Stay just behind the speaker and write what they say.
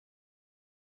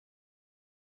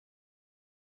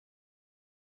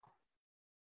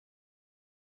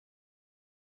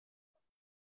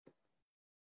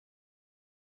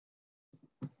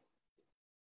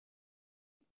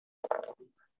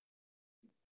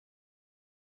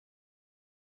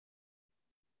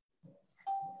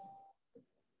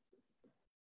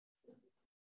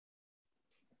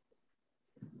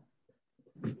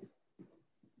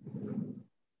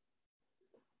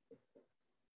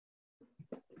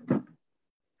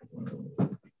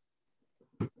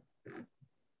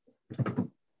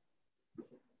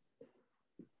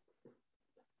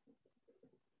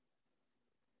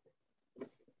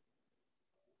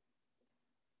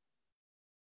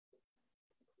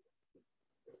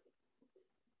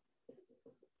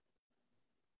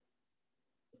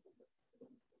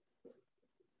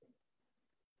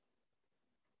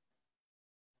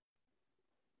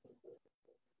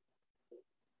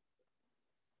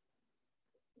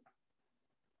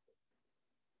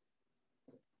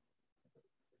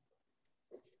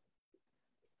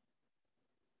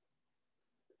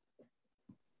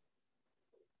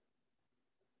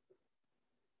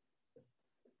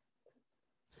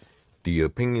The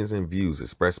opinions and views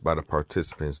expressed by the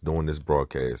participants during this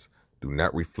broadcast do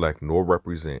not reflect nor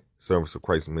represent Service of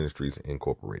Christ Ministries,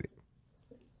 Incorporated.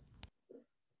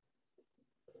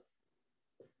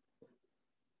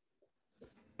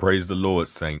 Praise the Lord,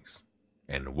 saints,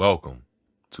 and welcome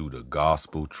to the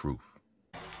Gospel Truth.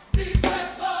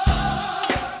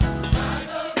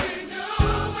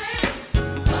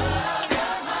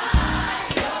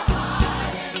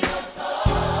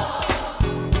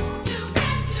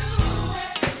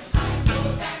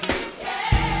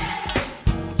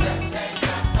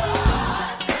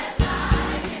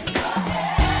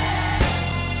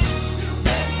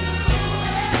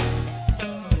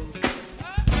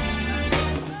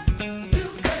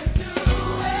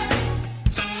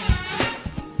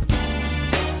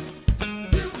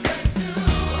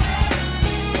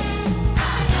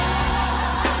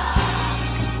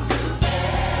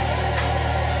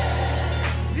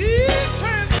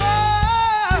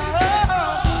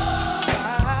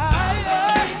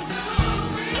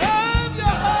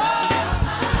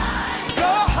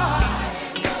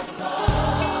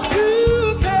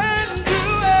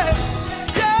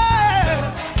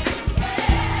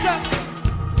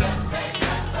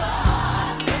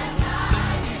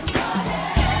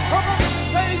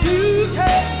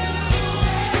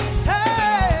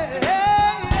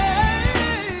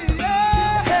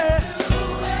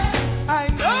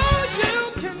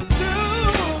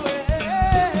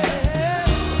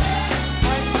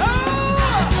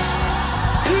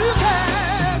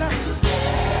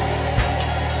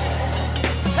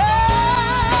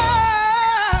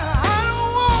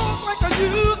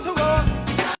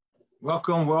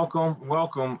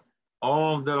 Welcome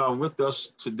all that are with us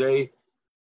today.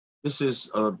 This is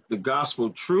the Gospel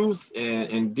Truth, and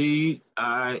indeed,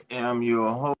 I am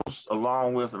your host,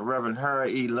 along with Reverend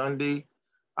Harry E. Lundy.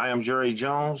 I am Jerry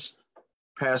Jones,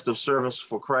 pastor of Servants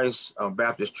for Christ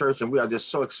Baptist Church, and we are just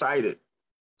so excited,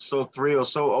 so thrilled,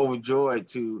 so overjoyed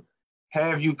to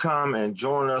have you come and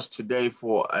join us today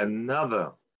for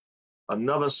another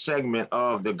segment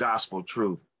of the Gospel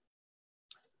Truth.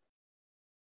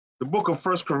 The book of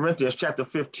 1 Corinthians chapter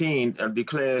 15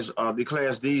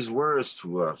 declares these words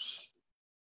to us.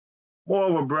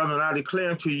 Moreover, brethren, I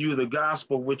declare unto you the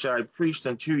gospel which I preached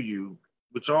unto you,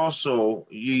 which also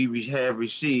ye have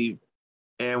received,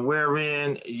 and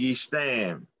wherein ye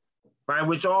stand, by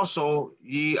which also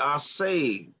ye are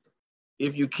saved,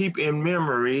 if you keep in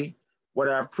memory what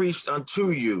I preached unto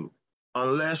you,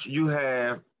 unless you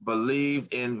have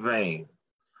believed in vain.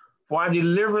 For I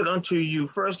delivered unto you,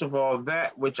 first of all,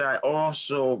 that which I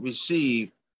also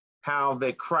received, how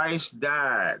that Christ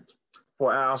died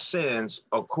for our sins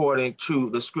according to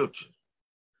the scriptures,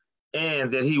 and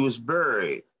that he was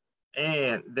buried,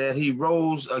 and that he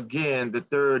rose again the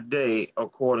third day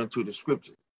according to the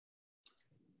scriptures.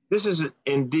 This is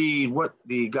indeed what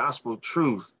the gospel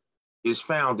truth is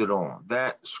founded on,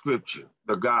 that scripture,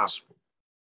 the gospel.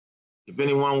 If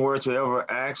anyone were to ever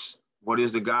ask, what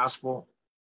is the gospel?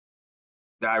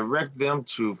 Direct them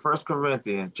to 1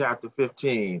 Corinthians chapter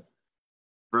 15,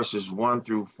 verses 1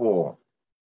 through 4.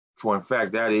 For in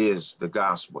fact, that is the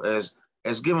gospel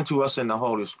as given to us in the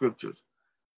Holy Scriptures.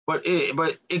 But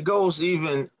it goes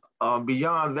even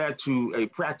beyond that to a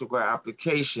practical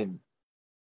application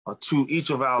to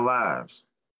each of our lives.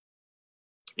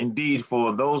 Indeed,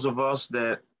 for those of us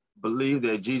that believe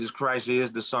that Jesus Christ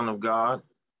is the Son of God,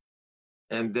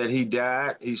 and that he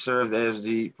died, he served as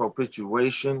the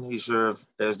propitiation, he served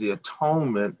as the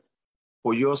atonement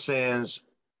for your sins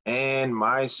and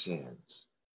my sins,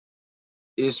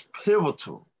 is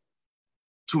pivotal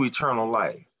to eternal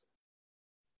life.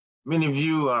 Many of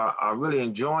you are really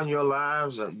enjoying your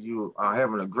lives. You are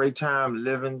having a great time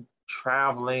living,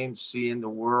 traveling, seeing the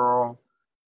world,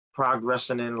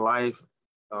 progressing in life,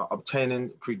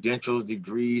 obtaining credentials,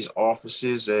 degrees,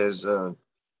 offices as a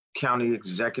county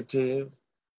executive,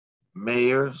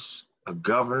 mayors,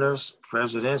 governors,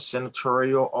 presidents,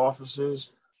 senatorial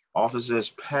offices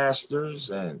as pastors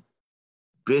and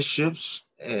bishops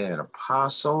and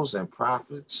apostles and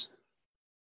prophets,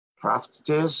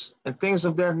 prophetess, and things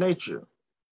of that nature.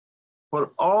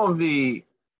 But all the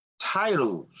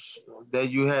titles that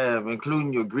you have,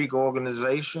 including your Greek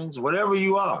organizations, whatever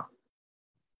you are,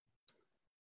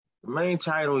 the main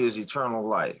title is eternal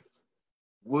life.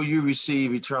 will you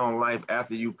receive eternal life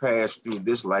after you pass through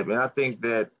this life? And I think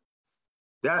that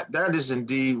is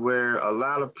indeed where a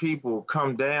lot of people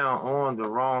come down on the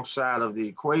wrong side of the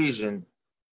equation,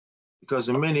 because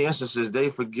in many instances, they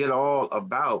forget all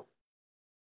about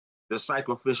the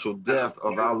sacrificial death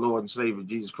of our Lord and Savior,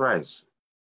 Jesus Christ.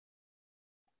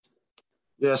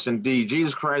 Yes, indeed.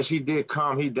 Jesus Christ, he did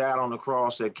come. He died on the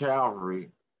cross at Calvary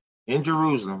in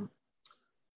Jerusalem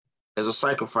as a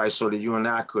sacrifice so that you and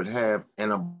I could have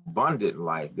an abundant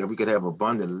life, that we could have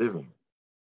abundant living.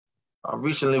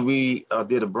 Recently, we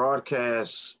did a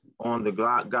broadcast on the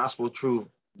Gospel Truth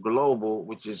Global,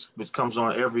 which comes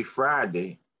on every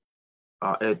Friday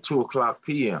at 2:00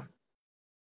 p.m.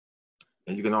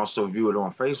 And you can also view it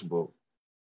on Facebook.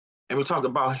 And we talked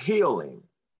about healing.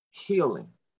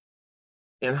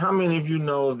 And how many of you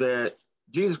know that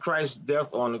Jesus Christ's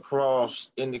death on the cross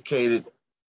indicated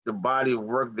the body of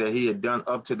work that he had done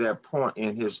up to that point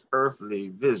in his earthly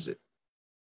visit?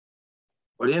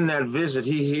 But in that visit,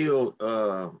 he healed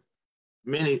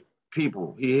many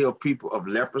people. He healed people of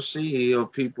leprosy. He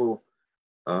healed people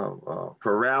of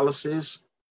paralysis.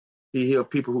 He healed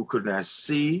people who could not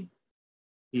see.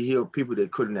 He healed people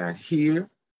that could not hear.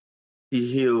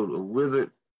 He healed a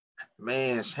withered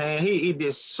man's hand. He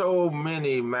did so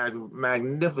many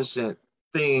magnificent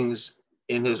things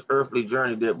in his earthly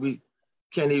journey that we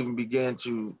can't even begin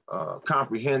to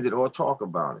comprehend it or talk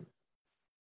about it.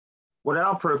 What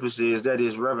our purpose is, that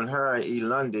is Reverend Harry E.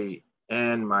 Lundy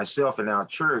and myself and our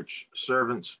church,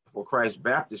 Servants for Christ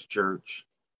Baptist Church,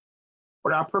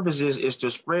 what our purpose is to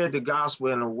spread the gospel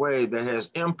in a way that has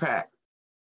impact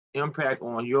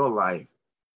on your life,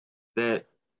 that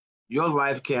your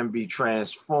life can be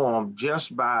transformed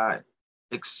just by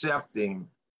accepting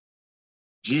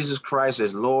Jesus Christ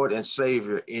as Lord and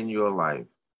Savior in your life.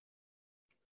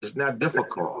 It's not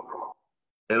difficult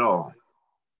at all.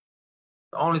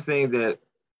 The only thing that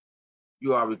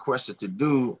you are requested to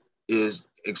do is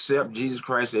accept Jesus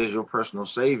Christ as your personal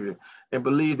Savior and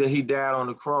believe that he died on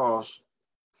the cross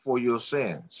for your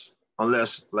sins.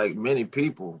 Unless, like many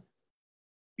people,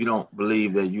 you don't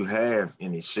believe that you have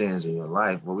any sins in your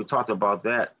life. Well, we talked about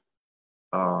that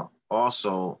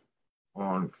also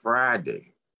on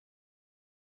Friday.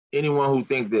 Anyone who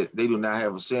thinks that they do not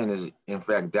have a sin is, in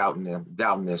fact, doubting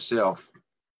themselves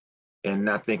and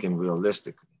not thinking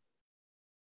realistically.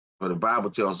 But the Bible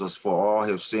tells us, for all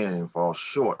have sinned and fall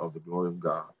short of the glory of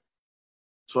God.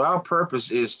 So our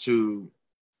purpose is to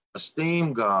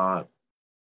esteem God,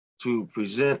 to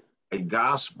present a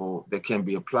gospel that can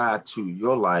be applied to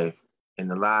your life and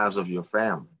the lives of your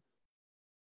family.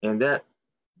 And that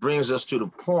brings us to the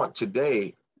point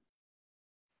today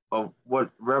of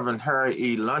what Reverend Harry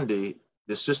E. Lundy,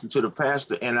 the assistant to the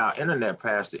pastor and our internet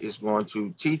pastor, is going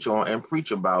to teach on and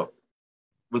preach about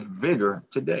with vigor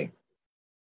today.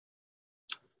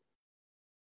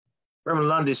 Reverend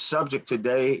Lundy's subject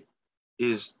today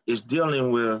is dealing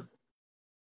with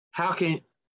how can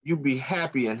you be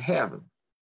happy in heaven,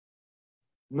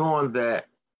 knowing that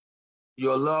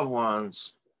your loved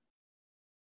ones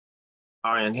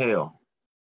are in hell.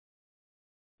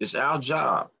 It's our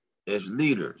job as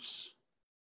leaders,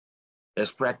 as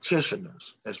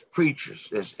practitioners, as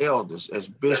preachers, as elders, as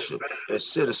bishops, as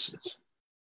citizens,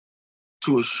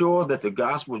 to assure that the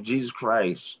gospel of Jesus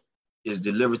Christ is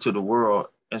delivered to the world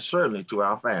and certainly to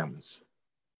our families.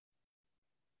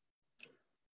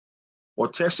 For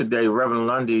text today, Reverend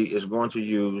Lundy is going to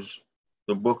use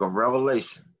the book of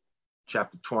Revelation,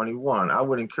 chapter 21. I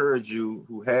would encourage you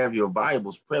who have your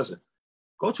Bibles present,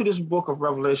 go to this book of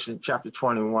Revelation, chapter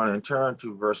 21, and turn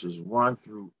to verses 1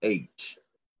 through 8.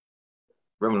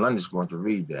 Reverend Lundy is going to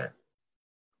read that.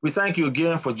 We thank you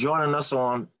again for joining us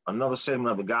on another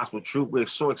segment of the Gospel Truth. We're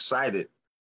so excited.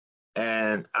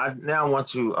 And I now want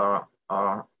to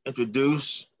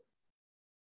introduce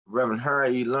Reverend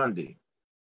Harry E. Lundy.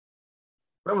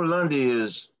 Reverend Lundy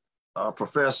is a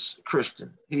professed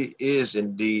Christian. He is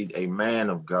indeed a man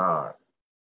of God.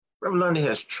 Reverend Lundy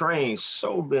has trained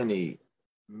so many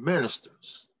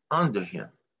ministers under him.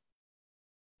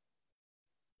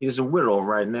 He's a widow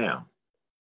right now.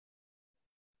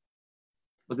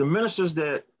 But the ministers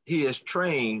that he has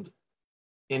trained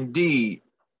indeed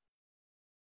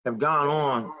have gone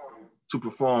on to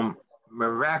perform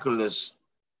miraculous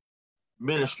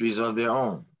ministries of their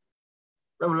own.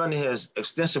 Reverend Lundy has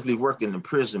extensively worked in the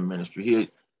prison ministry. He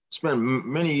had spent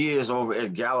many years over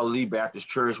at Galilee Baptist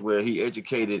Church, where he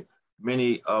educated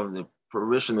many of the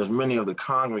parishioners, many of the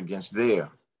congregants there.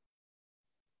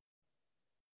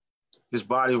 His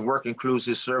body of work includes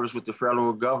his service with the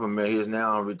federal government. He is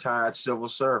now a retired civil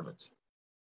servant.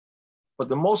 But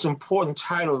the most important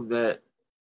title that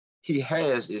he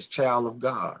has is child of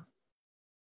God.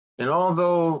 And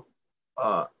although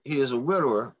he is a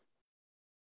widower,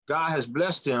 God has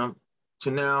blessed him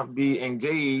to now be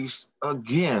engaged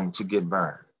again to get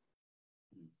burned.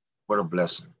 What a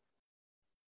blessing.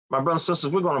 My brothers and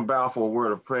sisters, we're going to bow for a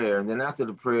word of prayer. And then after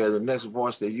the prayer, the next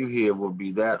voice that you hear will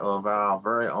be that of our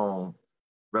very own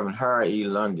Reverend Harry E.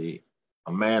 Lundy,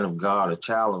 a man of God, a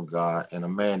child of God, and a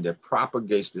man that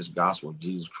propagates this gospel of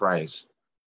Jesus Christ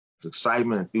with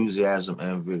excitement, enthusiasm,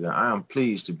 and vigor. I am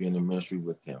pleased to be in the ministry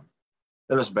with him.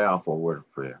 Let us bow for a word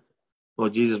of prayer.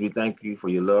 Lord Jesus, we thank you for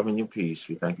your love and your peace.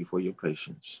 We thank you for your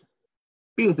patience.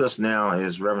 Be with us now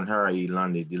as Reverend Harry E.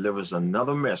 Lundy delivers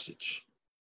another message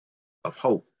of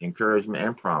hope, encouragement,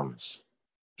 and promise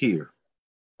here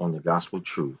on the Gospel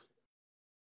Truth.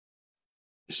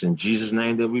 It's in Jesus'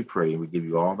 name that we pray, and we give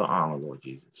you all the honor, Lord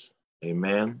Jesus.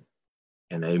 Amen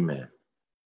and amen.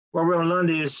 Well, Reverend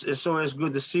Lundy, it's always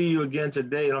good to see you again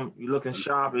today. You're looking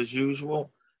sharp as usual,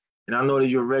 and I know that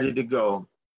you're ready to go.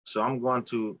 So I'm going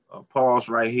to pause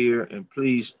right here, and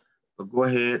please go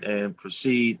ahead and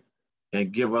proceed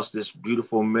and give us this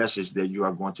beautiful message that you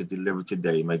are going to deliver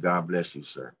today. May God bless you,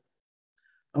 sir.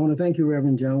 I want to thank you,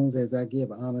 Reverend Jones, as I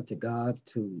give honor to God,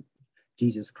 to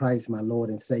Jesus Christ, my Lord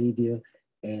and Savior,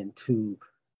 and to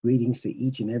greetings to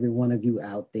each and every one of you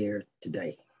out there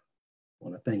today. I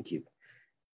want to thank you.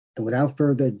 And without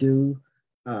further ado,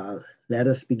 let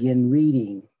us begin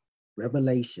reading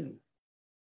Revelation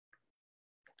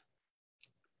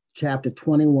chapter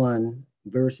 21,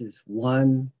 verses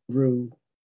 1 through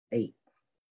 8.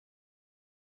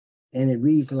 And it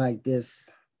reads like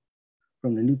this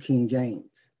from the New King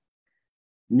James.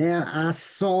 Now I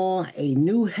saw a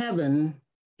new heaven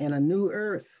and a new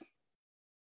earth.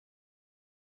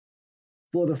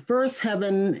 For the first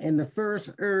heaven and the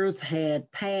first earth had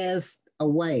passed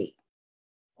away.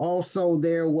 Also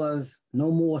there was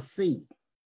no more sea.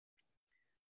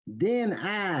 Then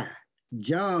I,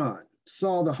 John,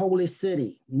 saw the holy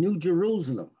city, New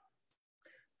Jerusalem,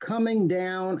 coming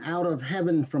down out of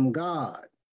heaven from God,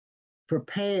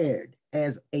 prepared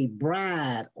as a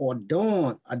bride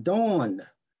adorned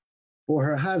for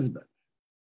her husband.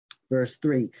 Verse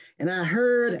 3, and I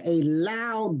heard a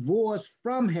loud voice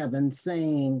from heaven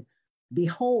saying,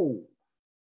 behold,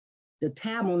 the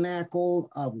tabernacle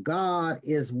of God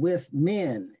is with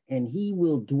men, and he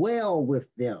will dwell with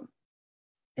them,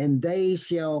 and they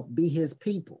shall be his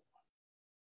people.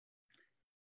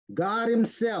 God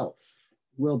himself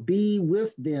will be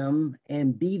with them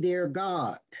and be their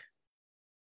God.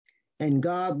 And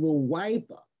God will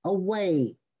wipe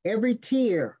away every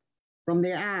tear from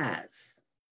their eyes.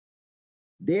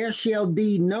 There shall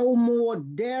be no more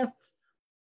death,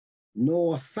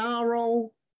 nor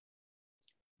sorrow,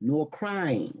 nor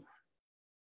crying.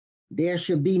 There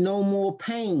shall be no more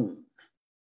pain,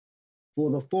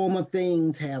 for the former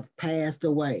things have passed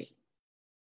away.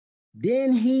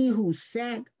 Then he who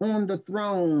sat on the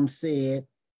throne said,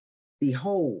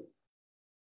 behold,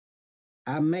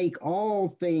 I make all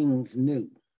things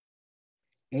new.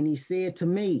 And he said to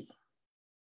me,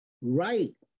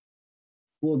 write,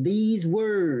 for these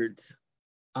words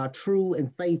are true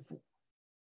and faithful.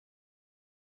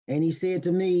 And he said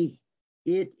to me,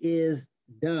 it is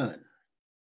done.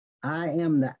 I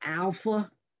am the Alpha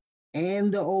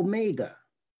and the Omega,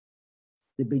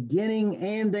 the beginning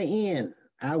and the end.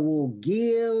 I will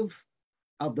give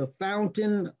of the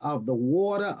fountain of the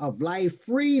water of life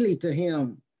freely to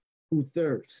him who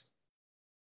thirsts.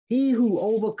 He who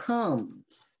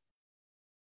overcomes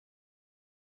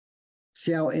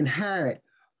shall inherit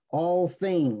all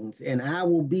things, and I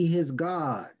will be his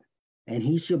God, and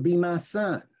he shall be my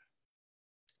son.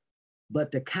 But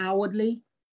the cowardly,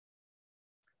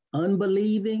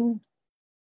 unbelieving,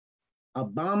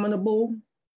 abominable,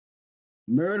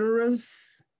 murderers,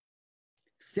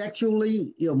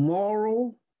 sexually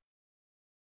immoral,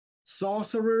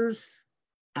 sorcerers,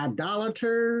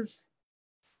 idolaters,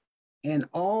 and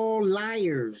all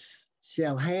liars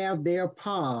shall have their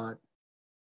part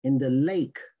in the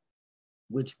lake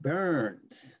which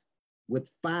burns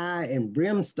with fire and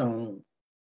brimstone,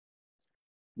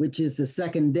 which is the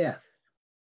second death.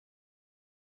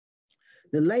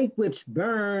 The lake which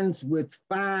burns with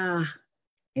fire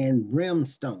and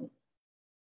brimstone.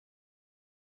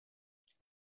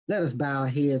 Let us bow our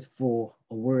heads for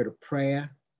a word of prayer.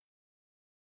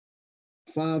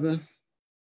 Father,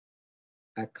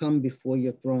 I come before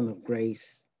your throne of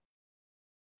grace,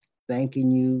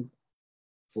 thanking you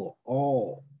for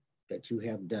all that you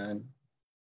have done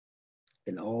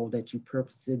and all that you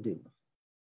purpose to do.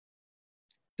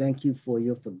 Thank you for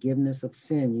your forgiveness of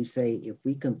sin. You say, if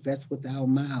we confess with our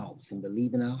mouths and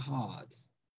believe in our hearts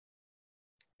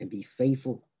and be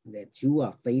faithful, that you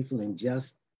are faithful and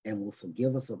just and will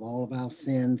forgive us of all of our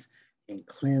sins and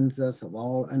cleanse us of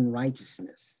all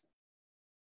unrighteousness.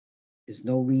 There's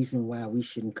no reason why we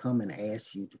shouldn't come and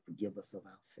ask you to forgive us of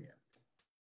our sins.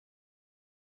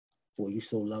 For you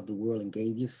so loved the world and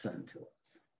gave your Son to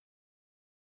us.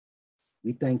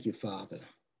 We thank you, Father.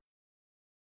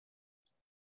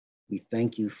 We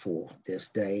thank you for this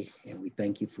day, and we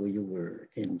thank you for your word.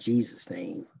 In Jesus'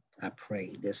 name, I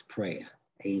pray this prayer.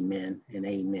 Amen and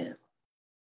amen.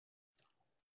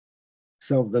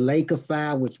 So the lake of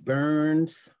fire, which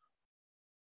burns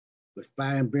with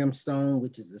fire and brimstone,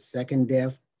 which is the second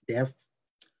death,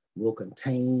 will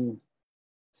contain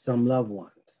some loved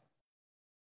ones,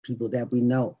 people that we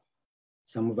know,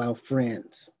 some of our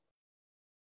friends,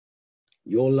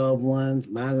 your loved ones,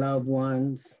 my loved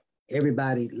ones,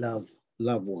 everybody loves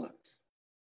loved ones.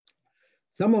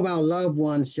 Some of our loved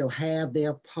ones shall have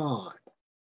their part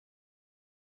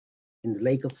in the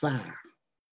lake of fire.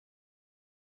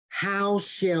 How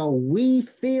shall we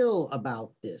feel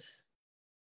about this?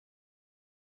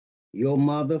 Your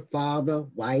mother, father,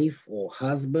 wife, or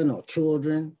husband, or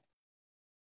children,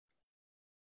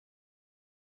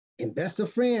 and best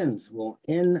of friends will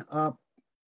end up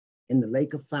in the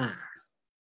lake of fire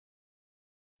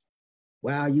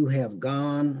while we have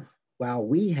gone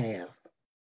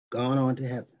on to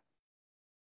heaven.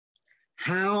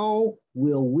 How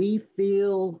will we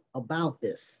feel about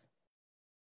this?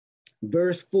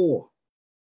 Verse 4,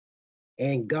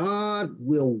 and God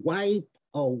will wipe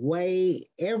away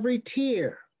every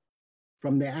tear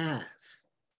from their eyes.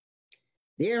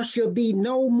 There shall be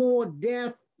no more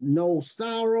death, no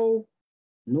sorrow,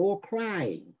 nor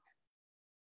crying.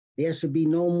 There shall be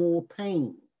no more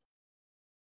pain,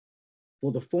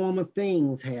 for the former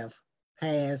things have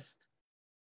passed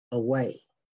away.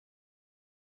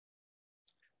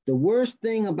 The worst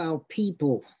thing about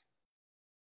people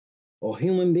or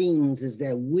human beings is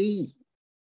that we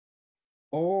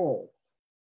all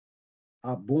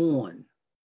are born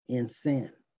in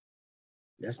sin.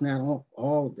 That's not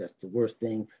all that's the worst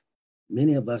thing.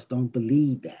 Many of us don't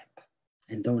believe that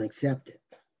and don't accept it.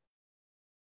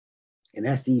 And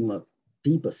that's even a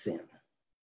deeper sin.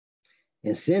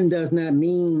 And sin does not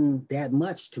mean that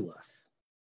much to us.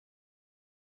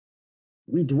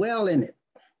 We dwell in it.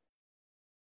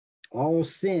 All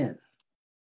sin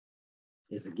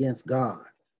is against God.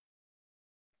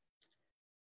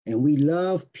 And we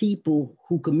love people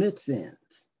who commit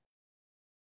sins.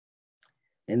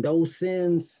 And those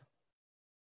sins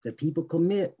that people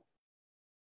commit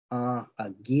are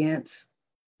against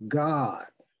God.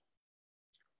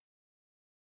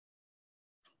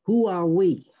 Who are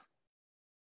we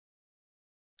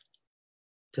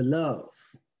to love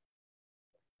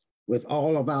with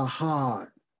all of our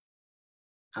heart,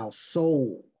 our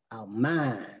soul, our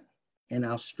mind, and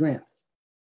our strength?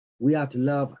 We are to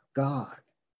love God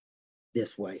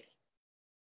this way,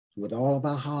 with all of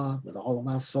our heart, with all of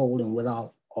our soul, and with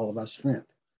all of our strength.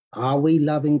 Are we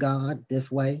loving God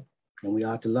this way? And we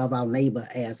are to love our neighbor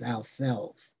as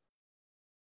ourselves.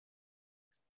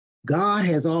 God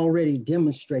has already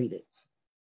demonstrated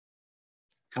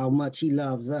how much he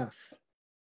loves us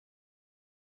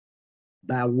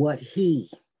by what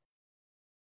he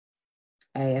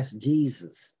asked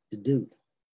Jesus to do.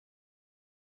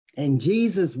 And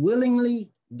Jesus willingly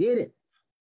did it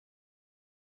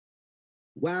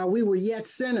while we were yet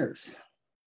sinners.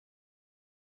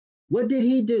 What did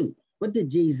he do? What did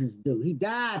Jesus do? He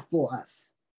died for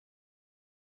us.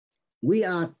 We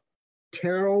are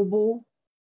terrible.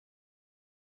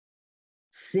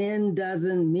 Sin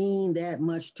doesn't mean that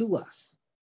much to us.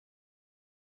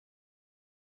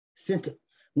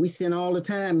 We sin all the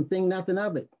time and think nothing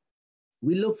of it.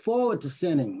 We look forward to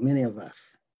sinning, many of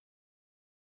us.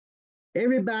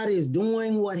 Everybody is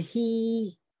doing what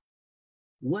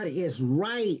is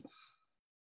right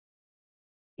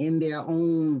in their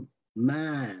own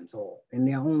minds or in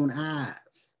their own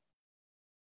eyes.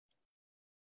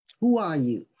 Who are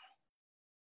you?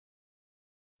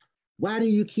 Why do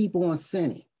you keep on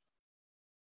sinning?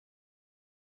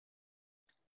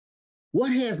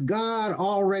 What has God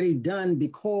already done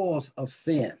because of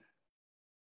sin?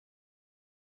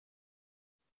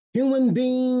 Human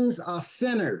beings are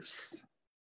sinners.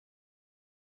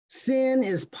 Sin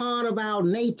is part of our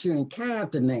nature and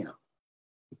character now.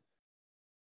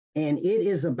 And it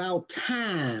is about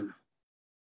time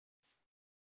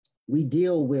we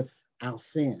deal with our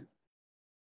sin.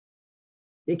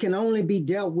 It can only be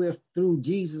dealt with through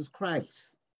Jesus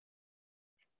Christ.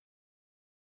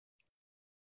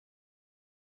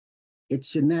 It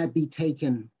should not be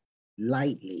taken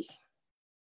lightly.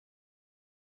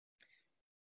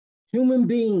 Human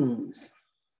beings,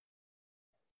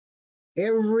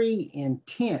 every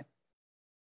intent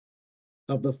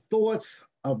of the thoughts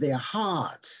of their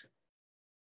hearts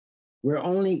were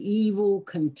only evil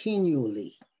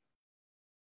continually.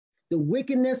 The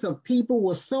wickedness of people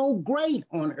was so great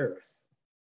on earth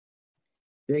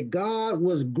that God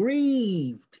was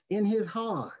grieved in his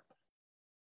heart.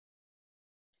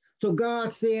 So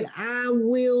God said, I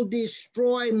will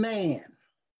destroy man,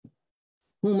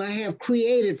 whom I have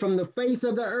created from the face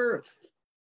of the earth,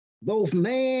 both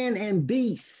man and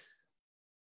beast,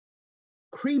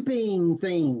 creeping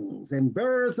things and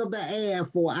birds of the air,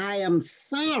 for I am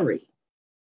sorry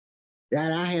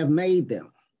that I have made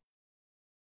them.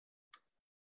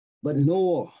 But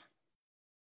Noah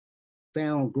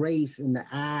found grace in the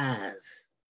eyes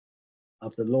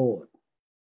of the Lord.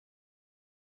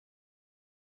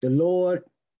 The Lord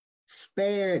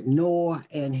spared Noah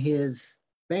and his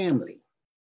family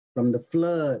from the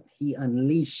flood he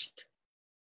unleashed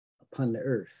upon the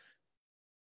earth.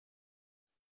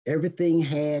 Everything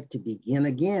had to begin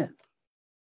again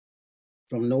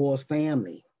from Noah's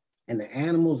family, and the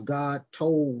animals God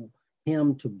told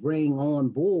him to bring on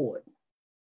board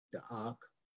the ark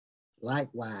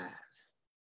likewise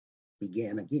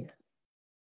began again.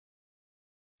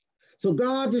 So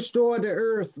God destroyed the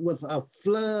earth with a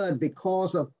flood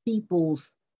because of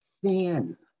people's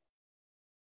sin,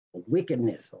 or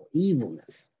wickedness, or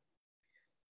evilness.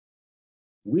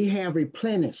 We have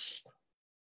replenished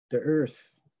the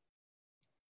earth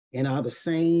and are the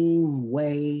same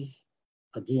way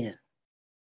again.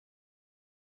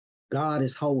 God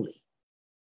is holy.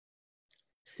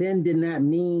 Sin did not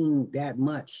mean that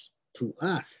much to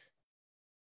us,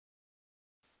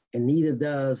 and neither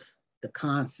does the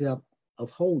concept of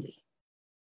holy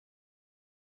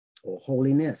or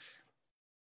holiness.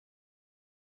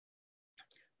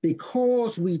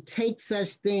 Because we take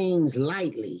such things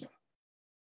lightly,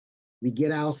 we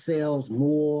get ourselves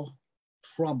more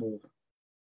trouble.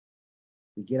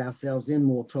 We get ourselves in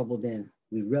more trouble than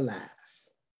we realize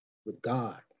with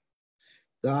God.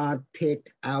 God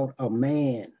picked out a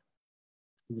man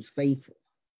who was faithful,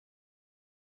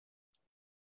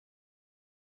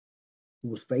 who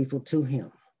was faithful to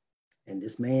him. And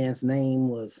this man's name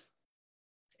was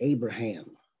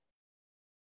Abraham.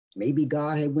 Maybe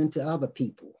God had went to other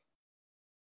people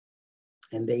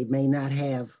and they may not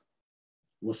have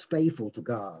was faithful to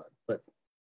God, but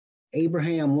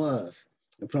Abraham was.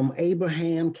 And from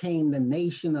Abraham came the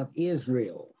nation of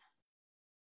Israel.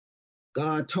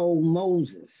 God told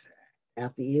Moses,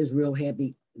 after Israel had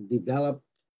developed,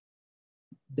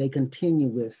 they continue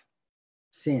with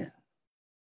sin.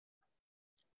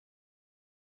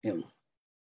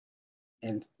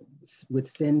 And with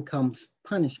sin comes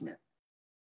punishment.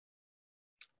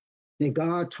 Then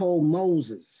God told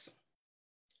Moses,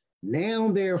 now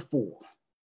therefore,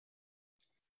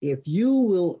 if you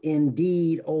will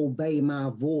indeed obey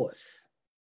my voice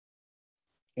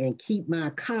and keep my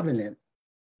covenant,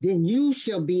 then you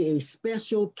shall be a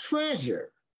special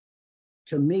treasure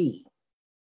to me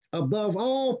above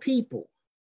all people,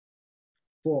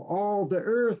 for all the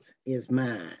earth is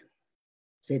mine,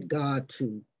 said God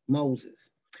to Moses.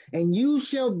 And you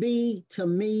shall be to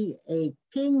me a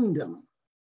kingdom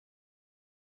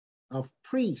of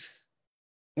priests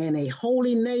and a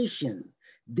holy nation.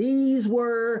 These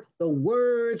were the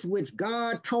words which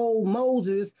God told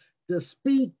Moses to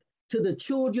speak to the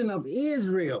children of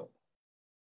Israel.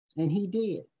 And he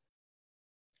did.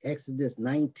 Exodus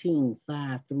 19,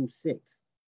 5-6.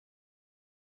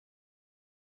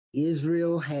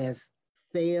 Israel has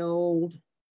failed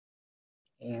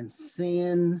and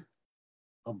sin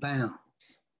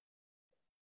abounds.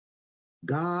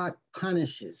 God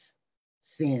punishes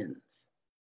sins.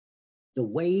 The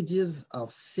wages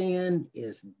of sin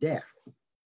is death.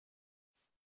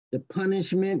 The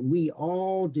punishment we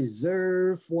all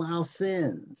deserve for our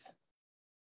sins.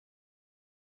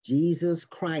 Jesus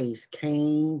Christ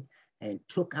came and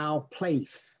took our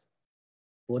place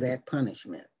for that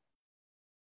punishment.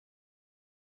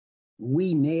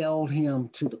 We nailed him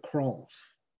to the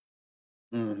cross.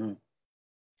 And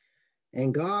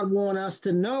God wants us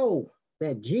to know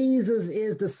that Jesus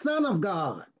is the Son of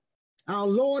God, our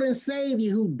Lord and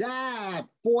Savior, who died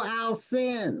for our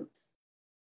sins.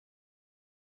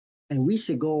 And we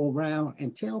should go around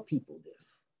and tell people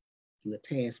this. You're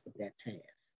tasked with that task.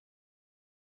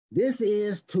 This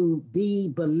is to be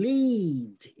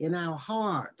believed in our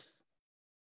hearts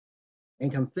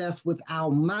and confess with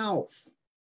our mouth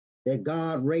that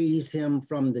God raised him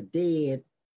from the dead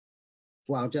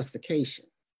for our justification.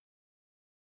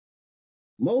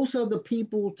 Most of the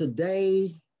people today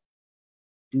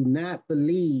do not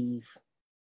believe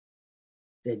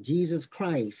that Jesus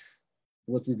Christ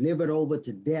was delivered over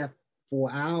to death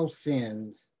for our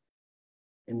sins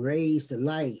and raised to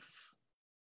life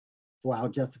for our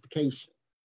justification.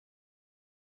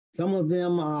 Some of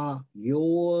them are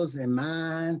yours and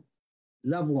mine,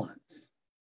 loved ones,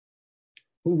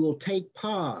 who will take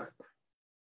part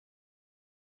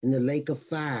in the lake of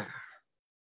fire,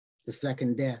 the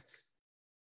second death.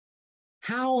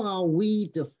 How are we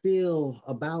to feel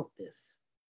about this?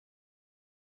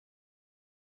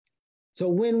 So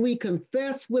when we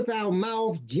confess with our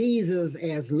mouth Jesus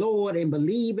as Lord and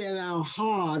believe in our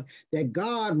heart that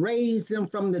God raised him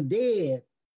from the dead,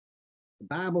 the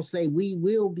Bible says we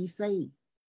will be saved.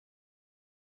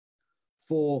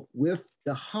 For with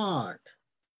the heart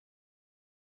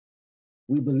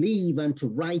we believe unto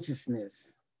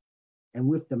righteousness, and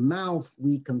with the mouth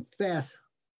we confess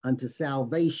unto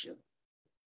salvation.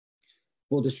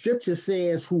 For the scripture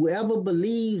says, whoever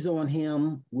believes on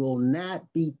him will not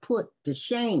be put to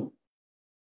shame.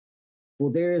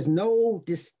 For there is no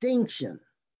distinction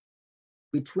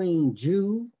between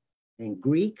Jew and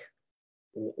Greek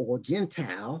or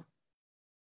Gentile.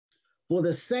 For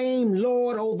the same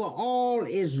Lord over all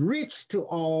is rich to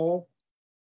all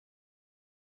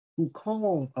who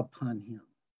call upon him.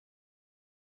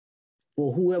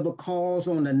 For whoever calls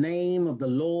on the name of the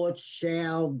Lord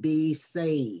shall be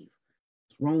saved.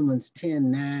 It's Romans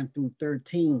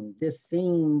 10:9-13. This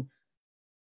seemed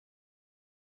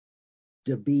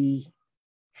to be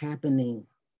happening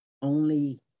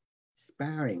only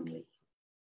sparingly.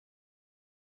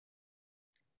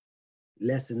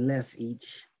 Less and less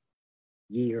each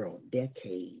year or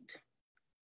decade.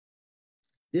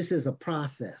 This is a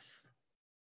process.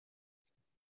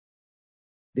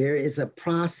 There is a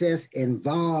process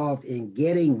involved in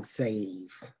getting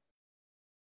saved,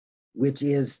 which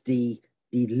is the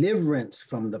deliverance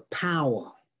from the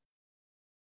power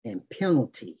and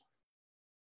penalty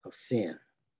of sin.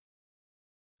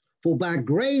 For by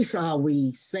grace are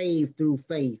we saved through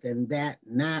faith, and that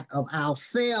not of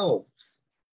ourselves.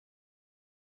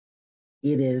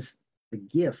 It is the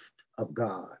gift of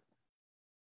God.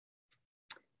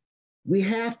 We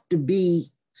have to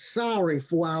be sorry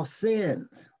for our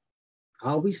sins.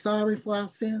 Are we sorry for our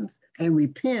sins? And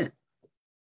repent.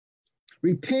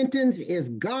 Repentance is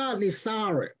godly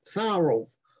sorrow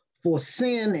for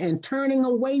sin and turning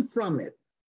away from it.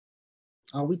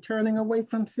 Are we turning away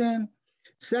from sin?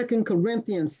 2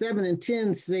 Corinthians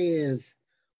 7:10 says,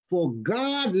 for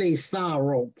godly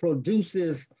sorrow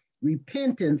produces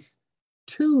repentance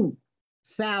to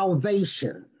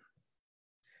salvation,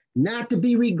 not to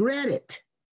be regretted,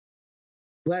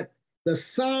 but the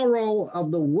sorrow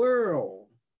of the world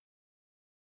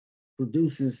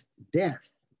produces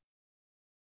death.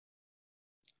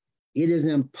 It is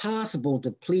impossible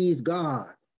to please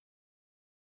God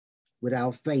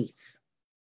without faith,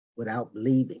 without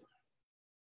believing.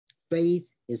 Faith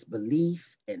is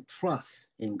belief and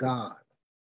trust in God.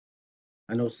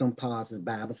 I know some parts of the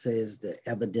Bible says the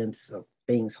evidence of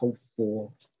things hoped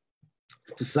for,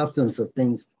 the substance of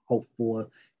things hoped for,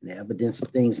 and the evidence of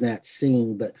things not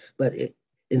seen. But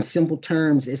in simple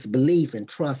terms, it's belief and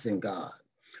trust in God.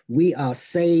 We are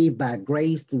saved by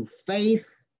grace through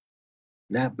faith,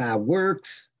 not by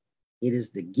works. It is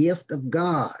the gift of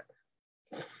God.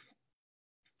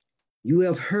 You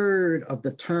have heard of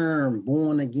the term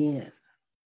born again,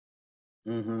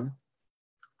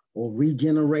 or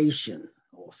regeneration,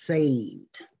 or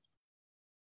saved.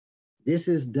 This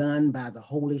is done by the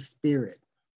Holy Spirit.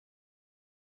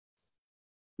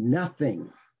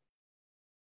 Nothing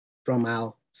from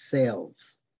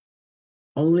ourselves,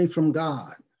 only from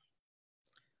God.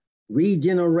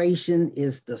 Regeneration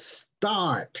is the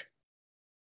start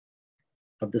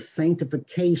of the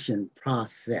sanctification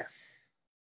process.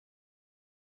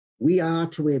 We are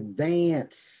to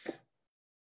advance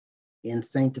in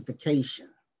sanctification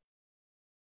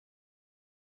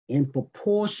in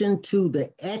proportion to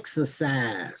the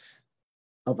exercise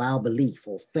of our belief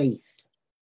or faith,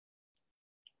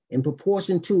 in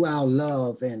proportion to our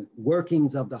love and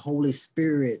workings of the Holy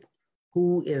Spirit,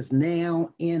 who is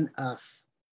now in us,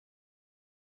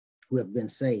 who have been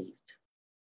saved.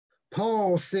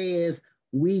 Paul says,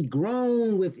 we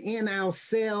groan within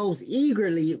ourselves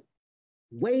eagerly,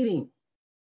 waiting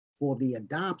for the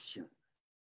adoption,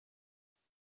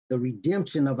 the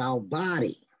redemption of our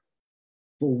body.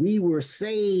 For we were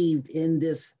saved in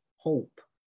this hope,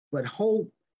 but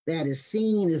hope that is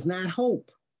seen is not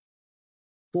hope.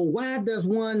 For why does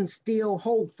one still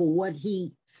hope for what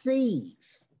he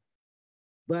sees?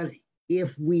 But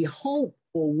if we hope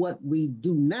for what we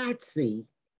do not see,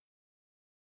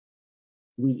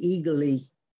 we eagerly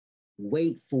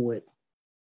wait for it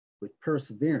with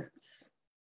perseverance.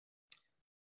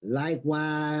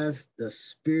 Likewise, the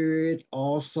Spirit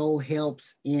also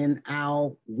helps in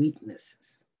our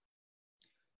weaknesses.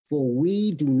 For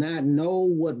we do not know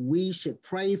what we should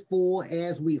pray for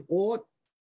as we ought,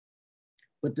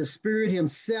 but the Spirit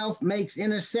himself makes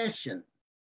intercession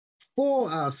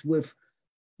for us with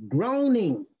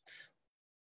groanings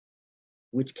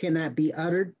which cannot be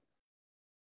uttered.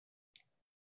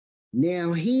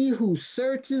 Now he who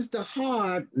searches the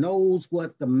heart knows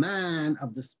what the mind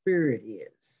of the Spirit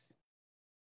is,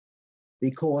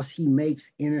 because he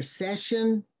makes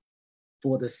intercession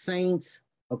for the saints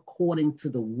according to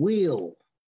the will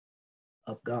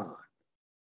of God.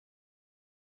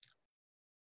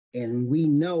 And we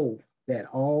know that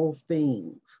all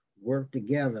things work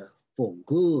together for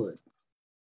good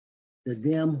to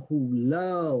them who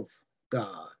love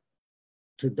God,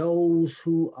 to those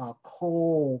who are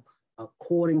called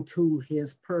according to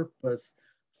his purpose,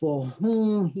 for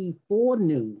whom he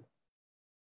foreknew,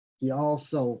 he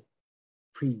also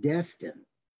predestined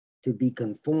to be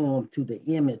conformed to the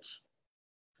image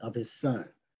of his Son,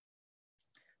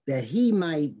 that he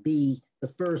might be the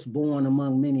firstborn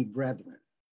among many brethren.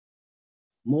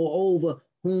 Moreover,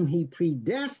 whom he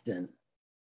predestined,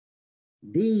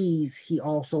 these he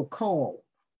also called.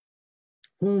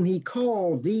 Whom he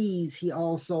called, these he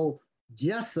also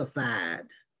justified.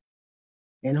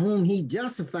 And whom he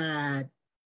justified,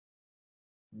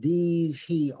 these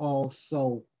he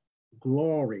also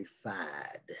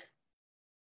glorified.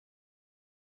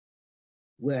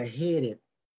 We're headed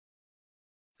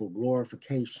for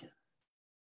glorification.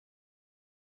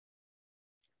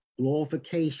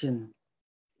 Glorification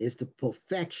is the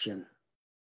perfection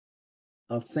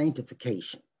of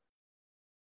sanctification.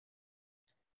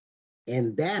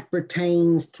 And that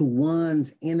pertains to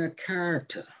one's inner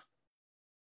character,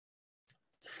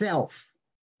 self,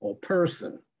 or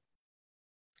person.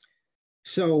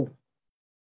 So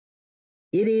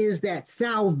it is that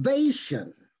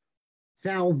salvation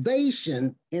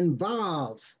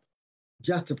involves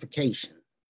justification,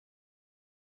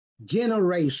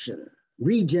 regeneration,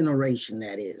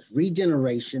 that is,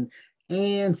 regeneration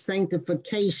and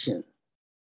sanctification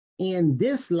in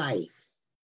this life.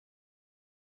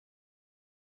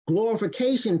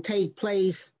 Glorification takes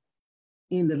place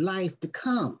in the life to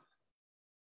come.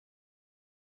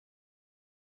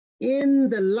 In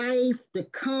the life to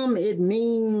come, it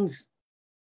means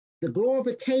the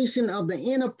glorification of the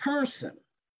inner person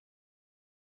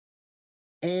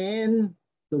and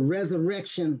the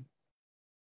resurrection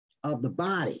of the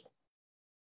body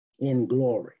in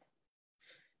glory.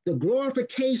 The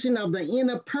glorification of the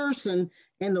inner person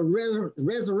and the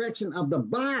resurrection of the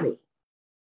body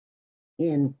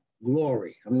in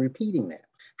glory. I'm repeating that.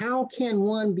 How can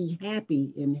one be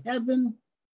happy in heaven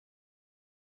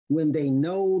when they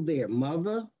know their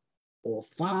mother or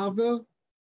father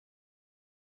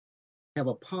have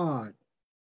a part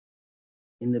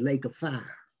in the lake of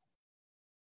fire?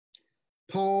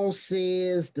 Paul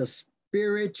says the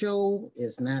spiritual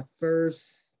is not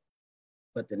first,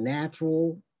 but the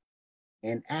natural,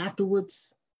 and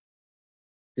afterwards,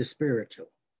 the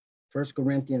spiritual. 1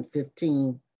 Corinthians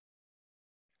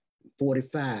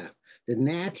 15:45. The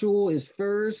natural is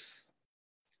first.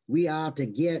 We are to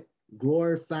get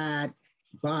glorified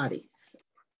bodies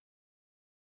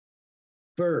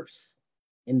first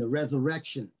in the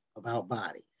resurrection of our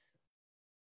bodies.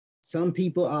 Some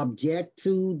people object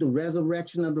to the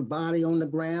resurrection of the body on the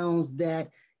grounds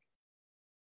that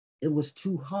it was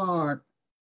too hard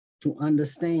to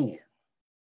understand.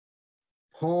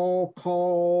 Paul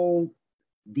called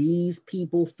these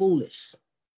people foolish.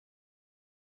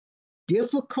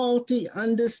 Difficulty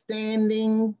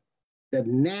understanding the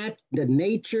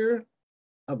nature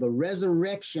of the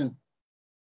resurrection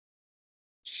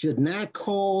should not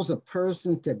cause a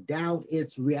person to doubt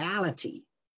its reality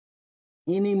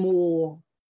any more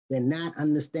than not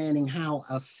understanding how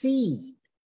a seed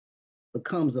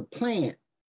becomes a plant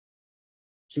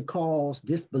should cause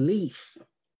disbelief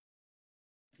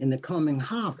in the coming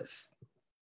harvest.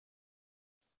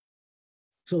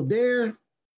 So there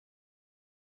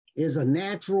is a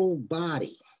natural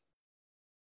body,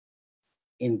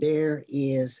 and there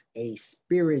is a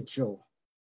spiritual,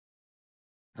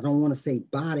 I don't want to say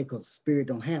body because spirit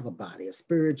don't have a body, a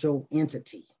spiritual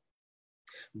entity.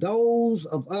 Those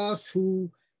of us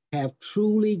who have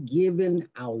truly given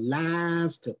our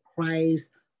lives to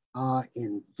Christ are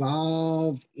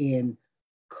involved in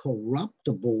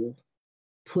corruptible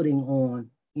putting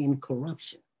on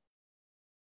incorruption,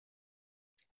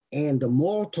 and the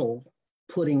mortal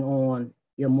putting on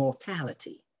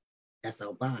immortality. That's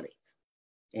our bodies.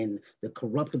 And the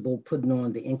corruptible putting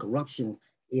on the incorruption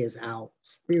is our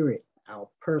spirit, our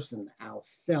person, our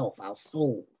self, our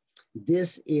soul.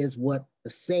 This is what the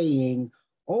saying,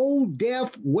 "O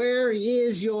death, where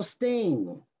is your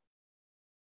sting?"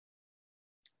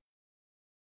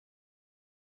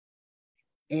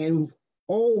 And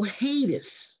 "O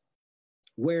Hades,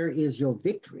 where is your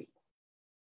victory?"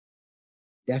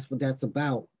 That's what that's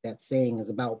about. That saying is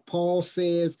about. Paul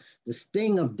says the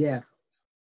sting of death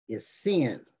is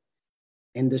sin,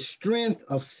 and the strength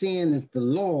of sin is the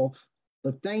law.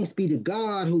 But thanks be to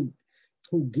God who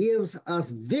gives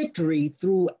us victory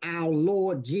through our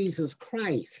Lord Jesus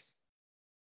Christ.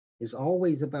 It's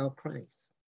always about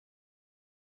Christ.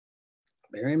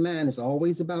 Bear in mind, it's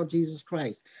always about Jesus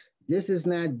Christ. This is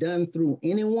not done through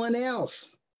anyone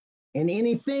else and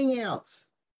anything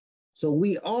else. So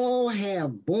we all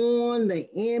have borne the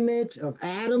image of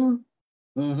Adam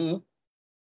and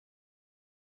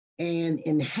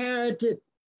inherited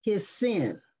his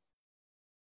sin.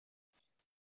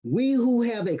 We who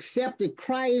have accepted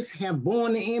Christ have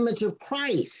borne the image of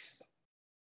Christ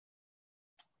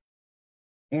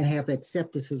and have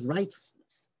accepted his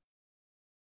righteousness.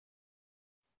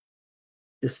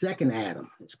 The second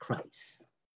Adam is Christ,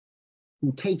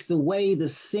 who takes away the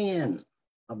sin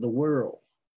of the world.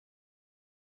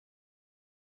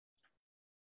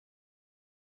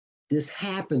 This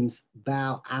happens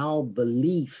by our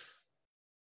belief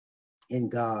in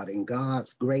God and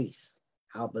God's grace,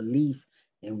 our belief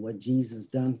in what Jesus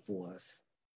done for us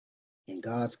in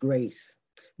God's grace.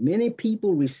 Many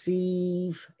people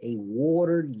receive a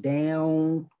watered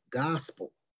down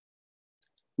gospel,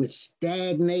 which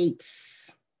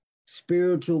stagnates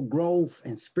spiritual growth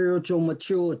and spiritual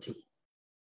maturity.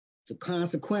 So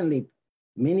consequently,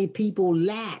 many people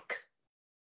lack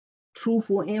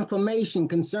truthful information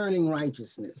concerning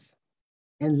righteousness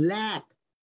and lack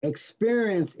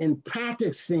experience in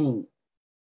practicing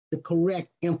the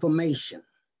correct information.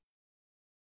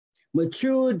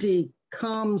 Maturity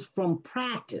comes from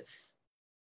practice,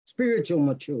 spiritual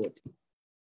maturity.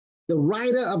 The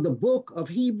writer of the book of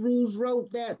Hebrews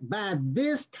wrote that by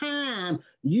this time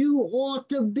you ought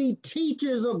to be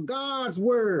teachers of God's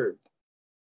word,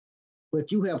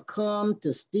 but you have come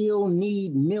to still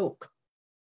need milk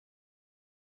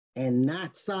and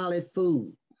not solid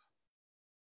food.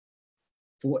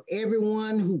 For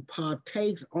everyone who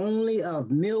partakes only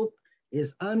of milk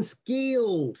is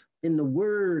unskilled in the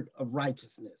word of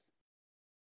righteousness,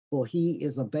 for he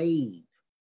is a babe,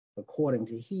 according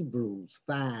to Hebrews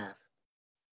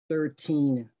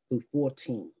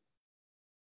 5:13-14.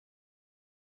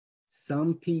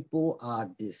 Some people are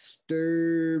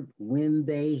disturbed when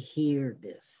they hear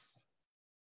this.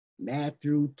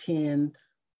 Matthew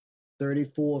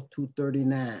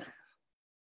 10:34-39.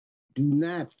 Do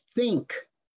not think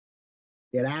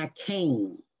that I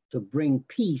came to bring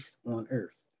peace on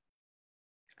earth.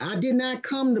 I did not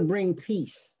come to bring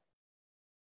peace,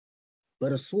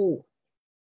 but a sword.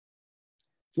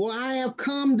 For I have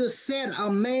come to set a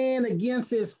man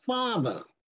against his father,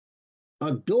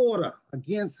 a daughter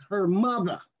against her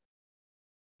mother,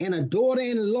 and a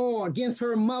daughter-in-law against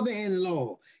her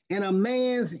mother-in-law, and a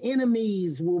man's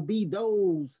enemies will be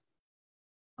those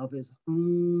of his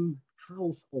own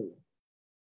household.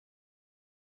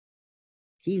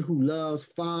 He who loves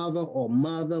father or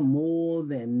mother more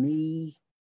than me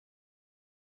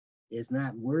is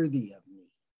not worthy of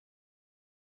me.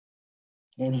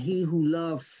 And he who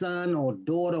loves son or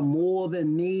daughter more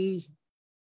than me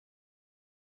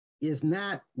is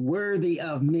not worthy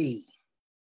of me.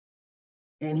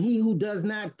 And he who does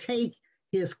not take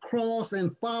his cross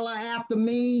and follow after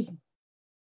me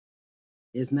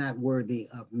is not worthy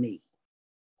of me.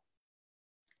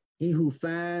 He who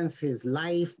finds his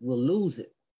life will lose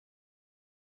it.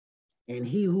 And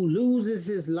he who loses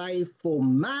his life for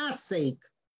my sake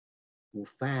will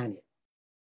find it.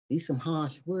 These are some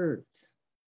harsh words.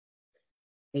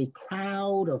 A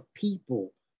crowd of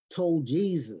people told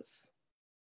Jesus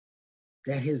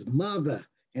that his mother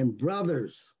and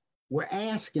brothers were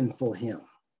asking for him.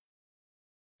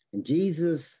 And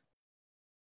Jesus'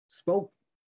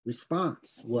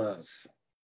 response was,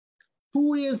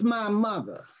 "Who is my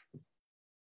mother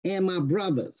and my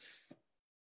brothers?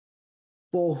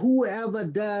 For whoever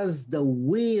does the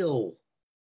will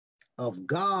of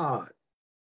God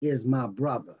is my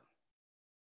brother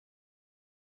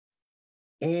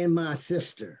and my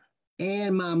sister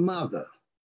and my mother."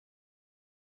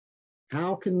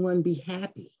 How can one be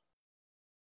happy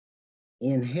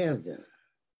in heaven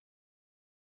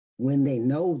when they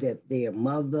know that their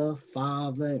mother,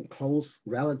 father, and close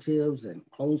relatives and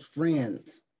close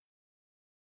friends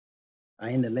are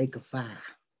in the lake of fire?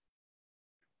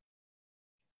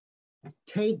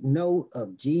 Take note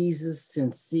of Jesus'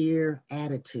 sincere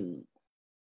attitude.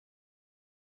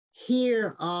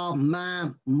 Here are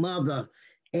my mother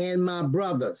and my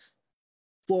brothers.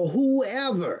 For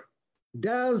whoever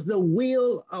does the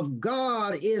will of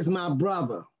God is my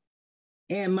brother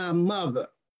and my mother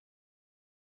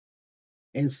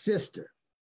and sister.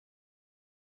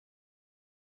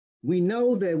 We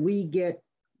know that we get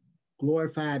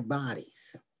glorified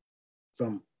bodies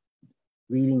from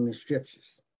reading the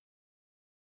scriptures.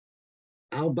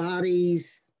 Our body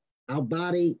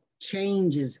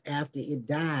changes after it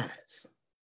dies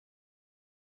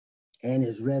and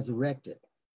is resurrected.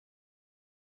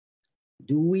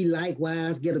 Do we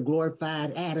likewise get a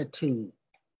glorified attitude?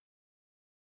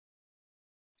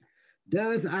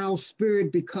 Does our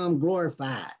spirit become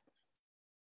glorified?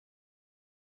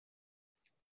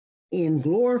 In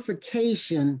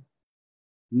glorification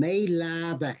may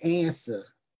lie the answer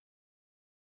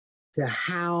to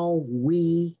how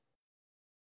we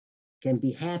can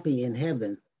be happy in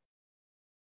heaven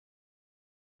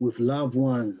with loved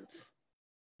ones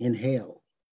in hell.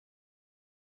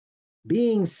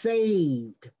 Being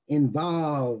saved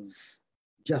involves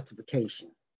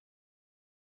justification,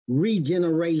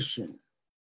 regeneration,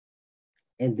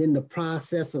 and then the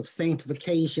process of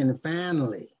sanctification, and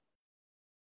finally,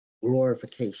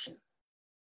 glorification.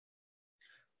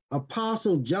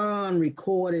 Apostle John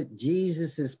recorded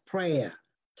Jesus' prayer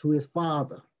to his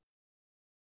Father.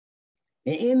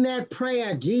 And in that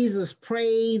prayer, Jesus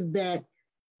prayed that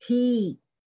he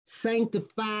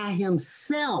sanctify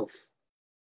himself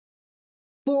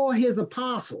for his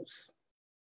apostles.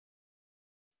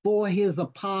 For his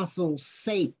apostles'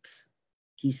 sakes,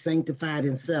 he sanctified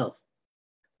himself,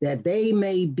 that they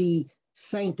may be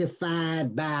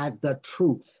sanctified by the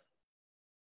truth.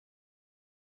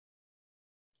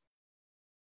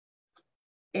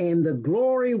 And the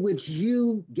glory which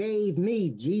you gave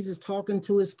me, Jesus talking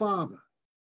to his Father,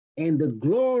 and the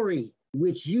glory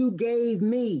which you gave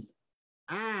me,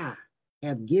 I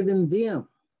have given them,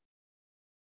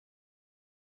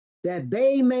 that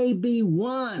they may be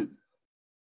one,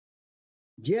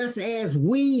 just as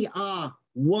we are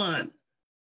one.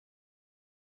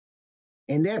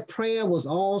 And that prayer was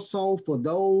also for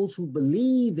those who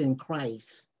believe in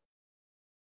Christ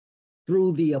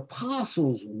through the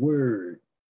apostles' word.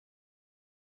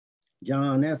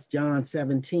 That's John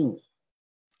 17.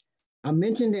 I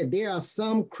mentioned that there are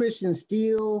some Christians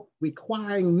still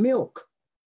requiring milk,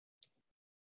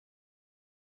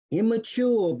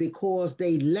 immature because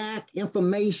they lack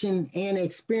information and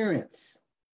experience.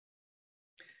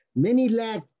 Many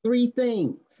lack three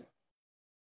things.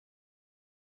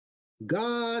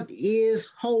 God is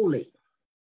holy.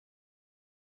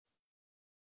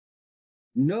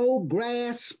 No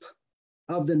grasp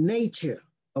of the nature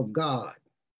of God.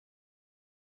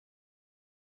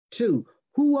 2,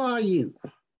 who are you?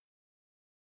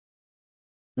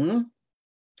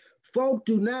 Folk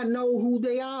do not know who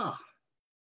they are.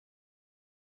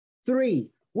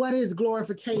 3, what is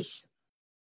glorification?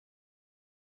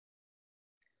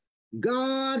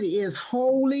 God is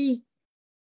holy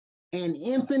and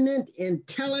infinite,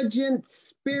 intelligent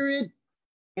spirit,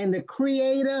 and the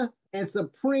creator and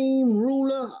supreme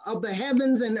ruler of the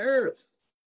heavens and earth.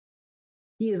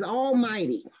 He is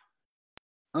almighty,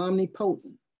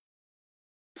 omnipotent,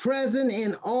 present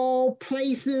in all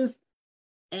places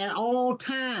at all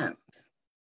times,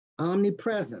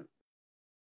 omnipresent,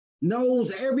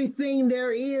 knows everything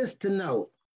there is to know,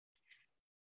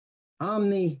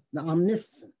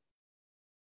 omniscient.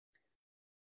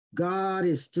 God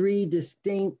is 3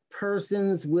 distinct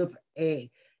persons with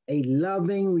a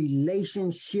loving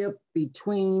relationship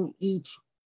between each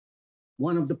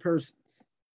one of the persons.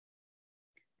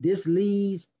 This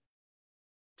leads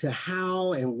to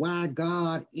how and why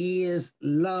God is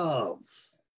love.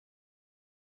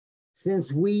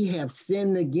 Since we have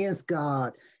sinned against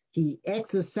God, he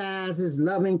exercises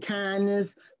loving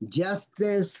kindness,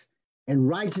 justice, and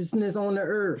righteousness on the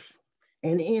earth.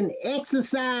 And in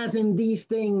exercising these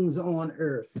things on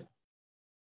earth,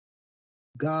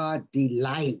 God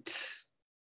delights.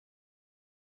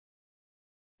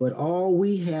 But all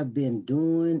we have been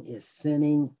doing is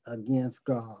sinning against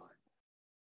God.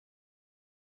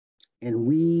 And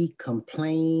we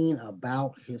complain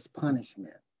about his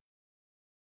punishment.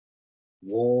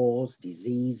 Wars,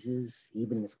 diseases,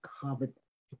 even this COVID,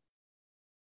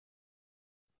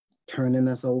 turning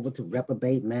us over to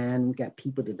reprobate mind. We got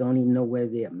people that don't even know whether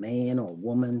they're a man or a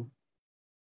woman.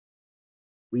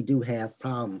 We do have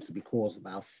problems because of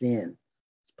our sin.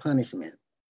 It's punishment.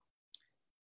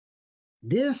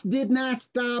 This did not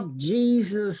stop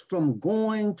Jesus from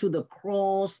going to the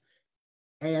cross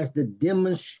as the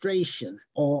demonstration,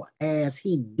 or as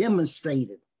he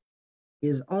demonstrated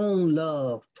his own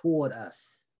love toward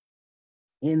us,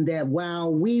 in that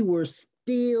while we were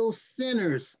still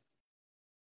sinners,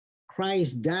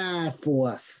 Christ died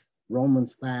for us,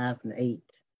 Romans 5:8.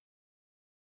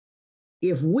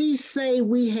 If we say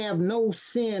we have no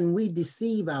sin, we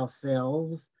deceive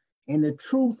ourselves, and the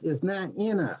truth is not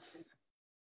in us.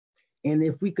 And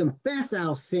if we confess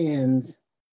our sins,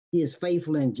 he is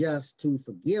faithful and just to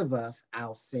forgive us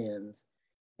our sins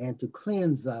and to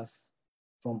cleanse us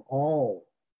from all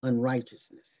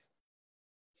unrighteousness.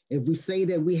 If we say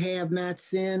that we have not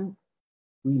sinned,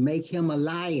 we make him a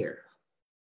liar,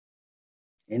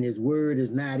 and his word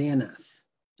is not in us.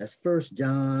 That's 1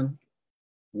 John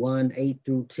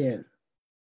 1:8-10.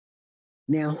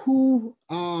 Now, who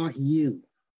are you?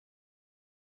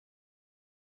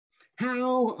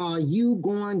 How are you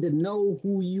going to know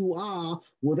who you are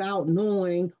without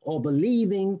knowing or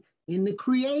believing in the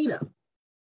Creator?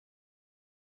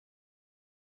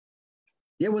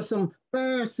 There were some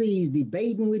Pharisees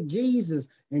debating with Jesus,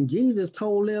 and Jesus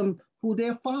told them who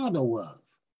their father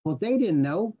was. Well, they didn't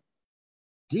know.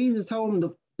 Jesus told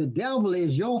them the devil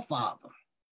is your father.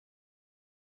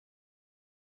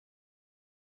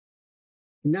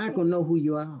 You're not going to know who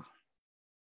you are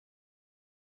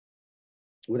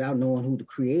without knowing who the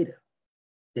Creator,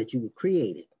 that you were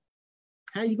created.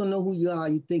 How are you going to know who you are?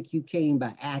 You think you came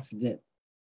by accident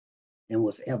and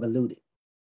was evoluted.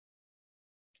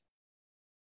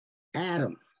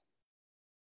 Adam,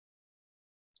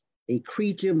 a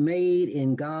creature made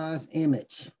in God's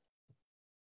image,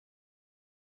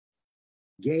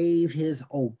 gave his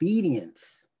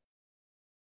obedience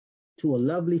to a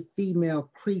lovely female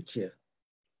creature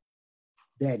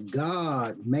that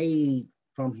God made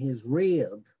from his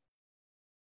rib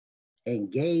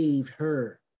and gave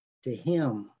her to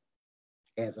him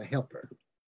as a helper.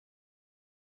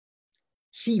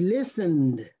 She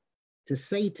listened to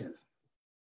Satan,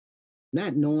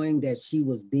 not knowing that she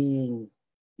was being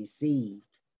deceived,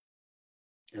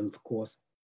 and of course,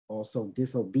 also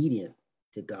disobedient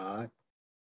to God.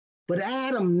 But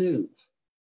Adam knew.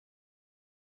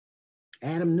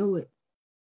 Adam knew it.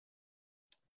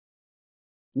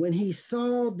 When he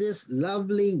saw this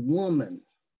lovely woman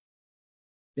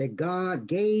that God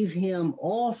gave him,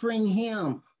 offering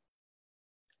him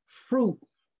fruit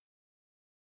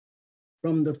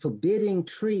from the forbidden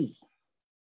tree,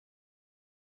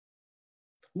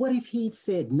 what if he'd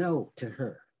said no to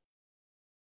her?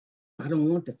 I don't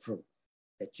want the fruit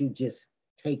that you just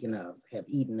taken of, have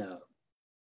eaten of.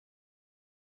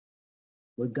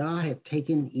 Would God have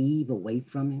taken Eve away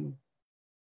from him?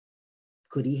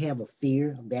 Could he have a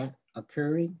fear of that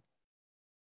occurring?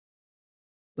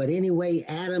 But anyway,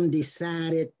 Adam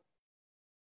decided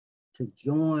to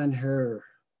join her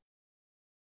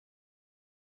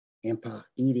in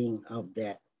eating of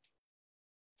that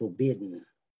forbidden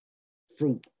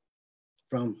fruit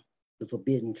from the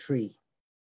forbidden tree.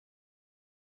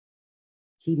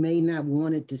 He may not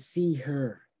wanted to see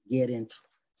her get in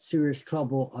serious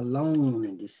trouble alone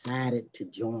and decided to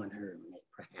join her,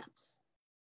 perhaps.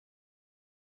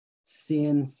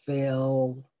 Sin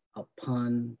fell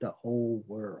upon the whole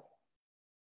world.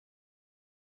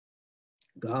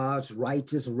 God's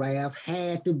righteous wrath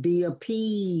had to be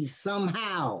appeased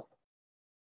somehow.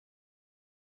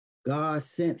 God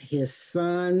sent his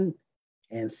son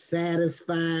and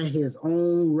satisfied his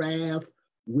own wrath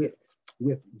with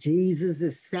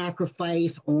Jesus'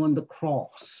 sacrifice on the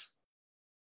cross.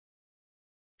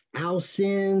 Our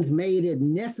sins made it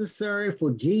necessary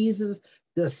for Jesus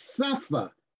to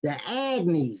suffer the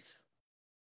agonies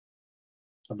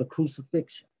of the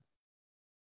crucifixion.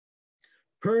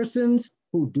 Persons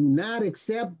who do not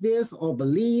accept this or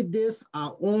believe this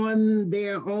are on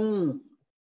their own.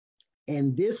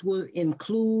 And this will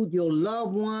include your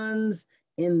loved ones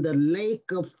in the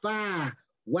lake of fire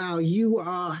while you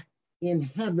are in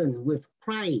heaven with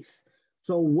Christ.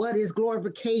 So what is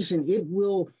glorification? It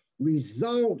will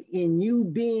result in you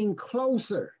being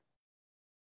closer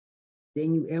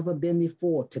than you ever been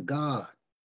before to God,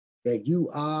 that you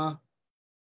are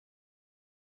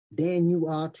than you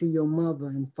are to your mother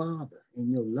and father and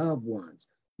your loved ones.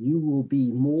 You will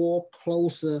be more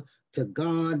closer to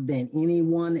God than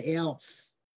anyone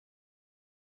else.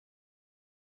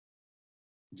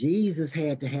 Jesus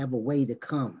had to have a way to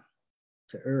come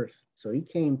to earth. So he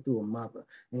came through a mother,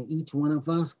 and each one of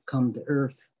us come to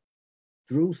earth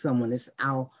through someone. It's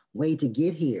our way to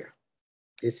get here,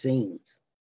 it seems.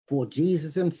 For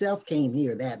Jesus himself came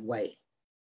here that way.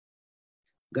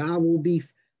 God will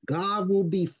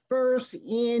be first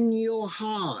in your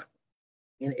heart,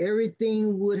 and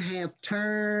everything would have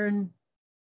turned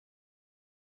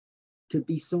to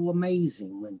be so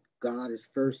amazing when God is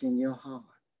first in your heart.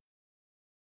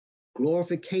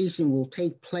 Glorification will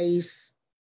take place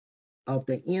of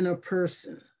the inner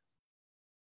person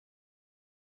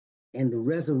and the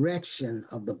resurrection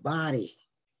of the body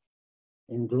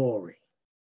in glory.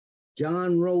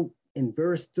 John wrote in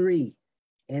verse 3,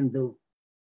 and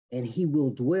he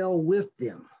will dwell with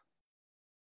them,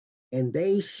 and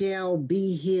they shall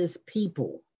be his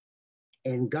people,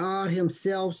 and God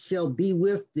himself shall be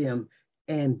with them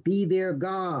and be their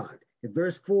God. In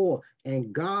verse 4,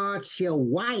 and God shall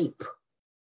wipe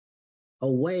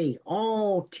away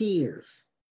all tears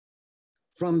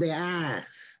from their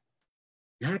eyes.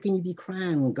 How can you be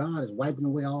crying when God is wiping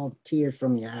away all tears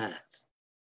from your eyes?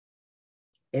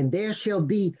 And there shall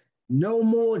be no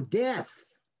more death,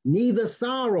 neither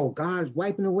sorrow. God is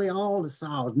wiping away all the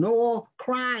sorrows, nor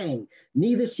crying,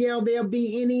 neither shall there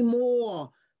be any more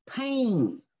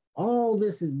pain. All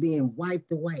this is being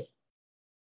wiped away.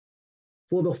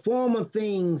 For the former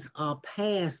things are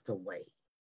passed away.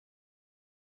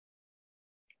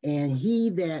 And he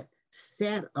that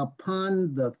sat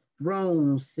upon the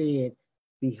throne said,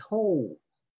 behold,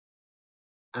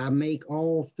 I make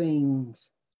all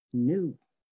things new.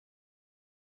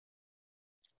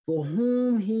 For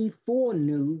whom he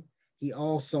foreknew, he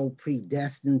also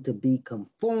predestined to be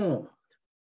conformed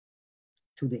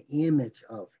to the image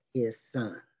of his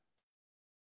Son,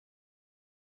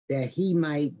 that he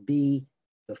might be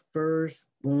the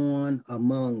firstborn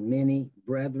among many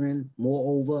brethren.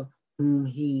 Moreover, whom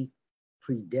he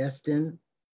predestined,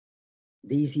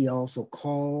 these he also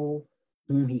called.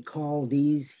 Whom he called,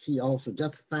 these he also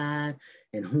justified.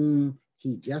 And whom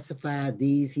he justified,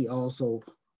 these he also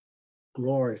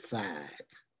glorified.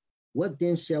 What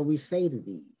then shall we say to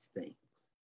these things?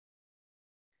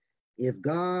 If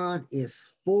God is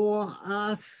for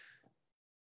us,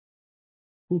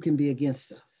 who can be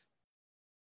against us?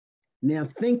 Now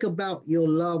think about your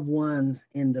loved ones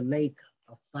in the lake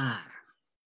of fire.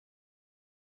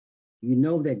 You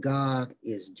know that God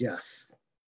is just.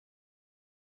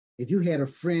 If you had a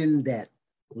friend that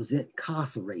was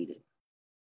incarcerated,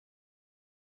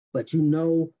 but you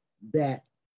know that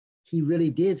he really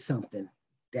did something,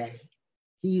 that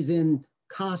he's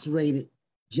incarcerated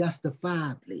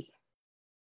justifiably,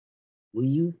 will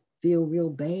you feel real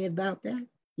bad about that?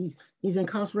 He's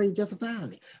incarcerated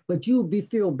justifiably. But you would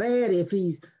feel bad if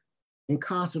he's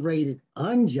incarcerated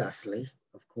unjustly,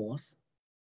 of course.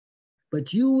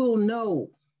 But you will know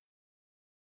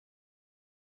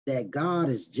that God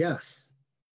is just,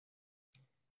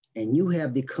 and you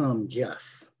have become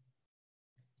just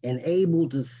and able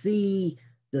to see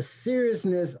the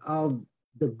seriousness of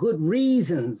the good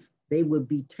reasons they would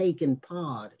be taking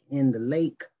part in the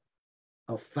lake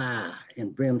of fire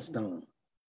and brimstone,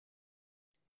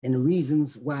 and the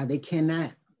reasons why they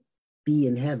cannot be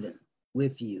in heaven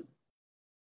with you.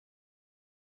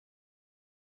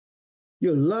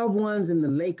 Your loved ones in the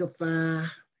lake of fire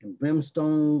and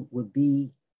brimstone would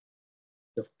be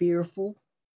the fearful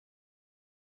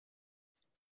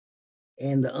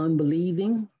and the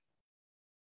unbelieving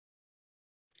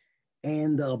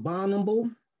and the abominable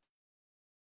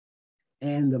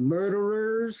and the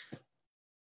murderers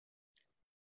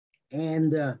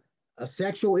and a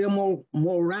sexual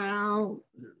immoral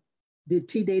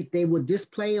they would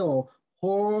display, or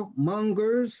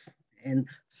whoremongers and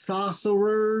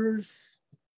sorcerers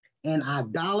and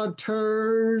idolaters.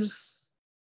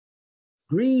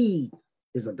 Greed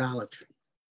is idolatry.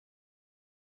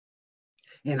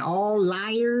 And all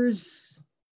liars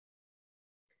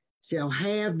shall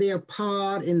have their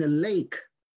part in the lake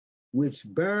which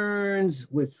burns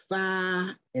with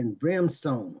fire and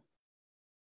brimstone,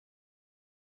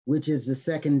 which is the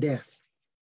second death.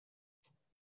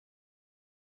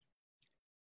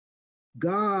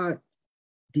 God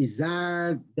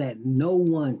desired that no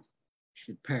one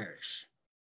should perish.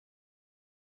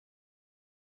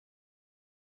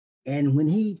 And when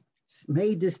he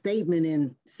made this statement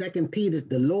in 2 Peter,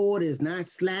 the Lord is not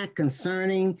slack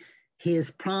concerning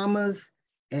his promise,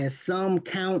 as some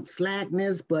count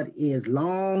slackness, but is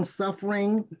long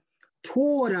suffering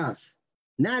toward us,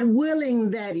 not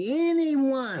willing that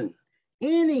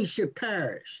any should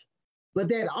perish, but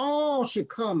that all should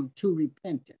come to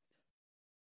repentance.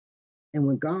 And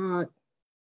when God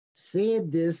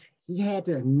said this, he had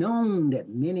to have known that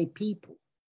many people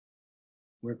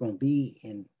were going to be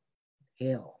in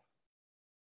hell.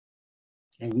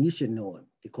 And you should know it,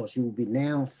 because you will be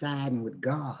now siding with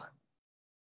God.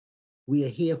 We are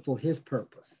here for his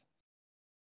purpose,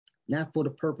 not for the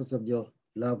purpose of your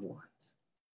loved ones.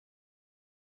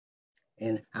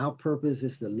 And our purpose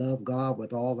is to love God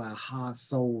with all our heart,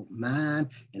 soul, mind,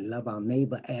 and love our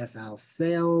neighbor as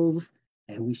ourselves.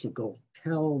 And we should go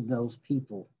tell those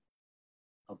people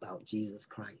about Jesus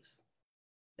Christ,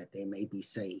 that they may be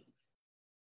saved.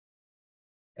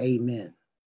 Amen.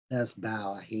 Let's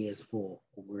bow our heads for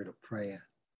a word of prayer.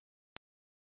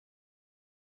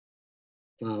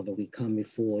 Father, we come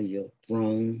before your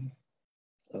throne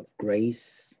of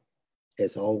grace,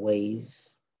 as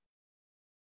always,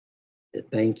 to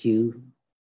thank you,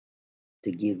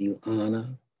 to give you honor,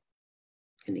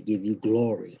 and to give you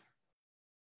glory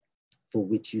for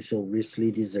which you so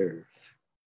richly deserve.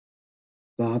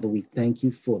 Father, we thank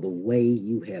you for the way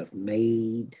you have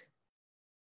made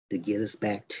to get us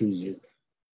back to you.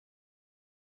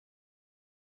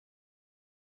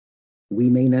 We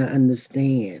may not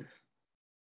understand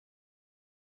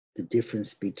the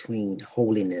difference between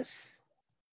holiness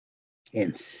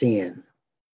and sin,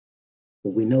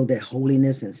 but we know that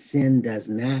holiness and sin does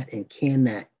not and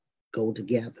cannot go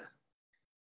together.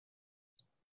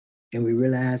 And we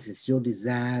realize it's your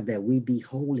desire that we be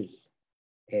holy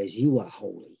as you are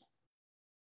holy.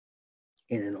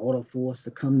 And in order for us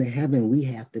to come to heaven, we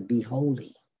have to be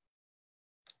holy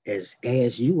as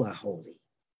you are holy.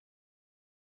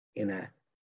 And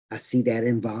I see that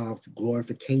involves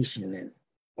glorification, and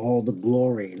all the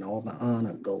glory and all the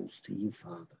honor goes to you,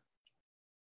 Father.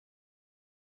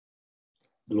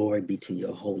 Glory be to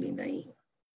your holy name.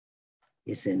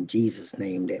 It's in Jesus'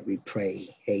 name that we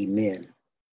pray. Amen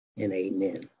and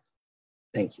amen.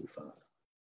 Thank you, Father.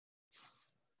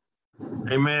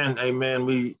 Amen. Amen.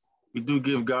 We do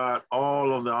give God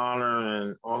all of the honor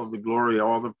and all of the glory,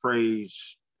 all the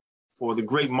praise for the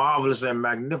great, marvelous, and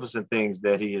magnificent things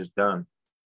that he has done.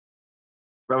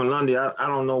 Reverend Lundy, I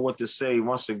don't know what to say.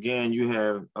 Once again, you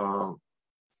have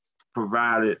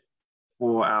provided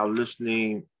for our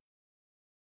listening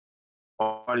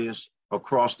audience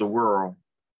across the world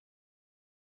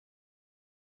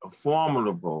a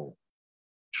formidable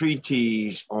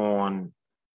treatise on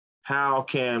how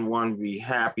can one be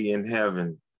happy in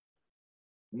heaven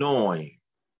knowing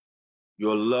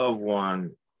your loved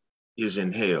one is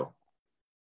in hell.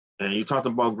 And you talked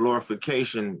about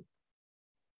glorification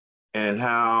and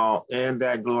how in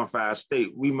that glorified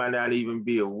state, we might not even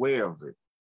be aware of it.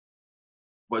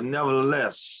 But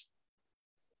nevertheless,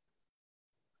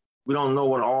 we don't know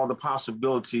what all the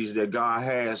possibilities that God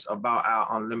has about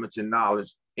our unlimited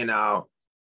knowledge in our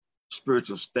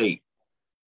spiritual state.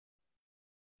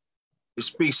 It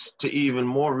speaks to even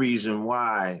more reason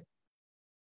why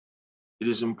it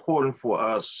is important for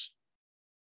us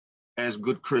as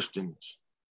good Christians,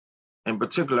 and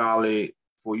particularly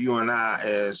for you and I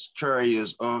as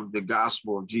carriers of the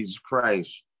gospel of Jesus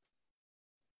Christ,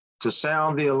 to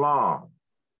sound the alarm,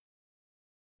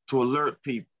 to alert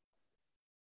people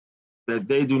that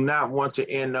they do not want to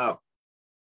end up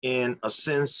in a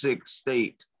sin-sick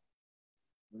state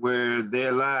where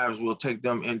their lives will take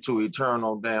them into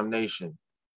eternal damnation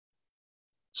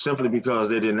simply because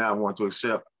they did not want to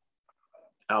accept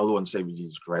our Lord and Savior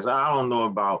Jesus Christ. I don't know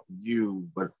about you,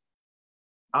 but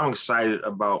I'm excited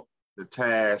about the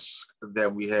task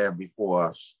that we have before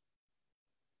us.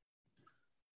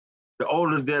 The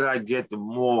older that I get, the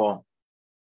more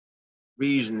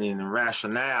reasoning and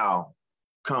rationale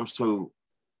comes to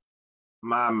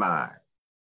my mind.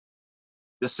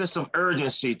 The sense of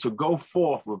urgency to go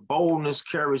forth with boldness,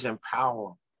 courage, and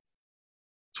power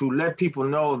to let people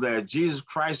know that Jesus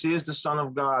Christ is the Son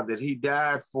of God, that he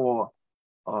died for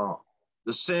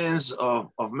the sins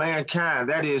of mankind,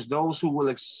 that is, those who will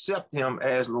accept him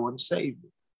as Lord and Savior.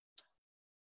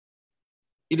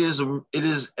 It is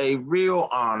a real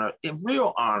honor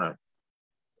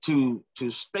to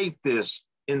state this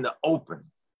in the open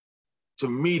to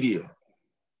media,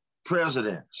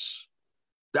 presidents,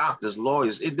 doctors,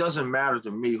 lawyers. It doesn't matter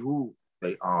to me who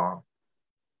they are.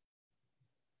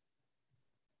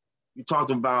 You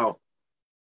talked about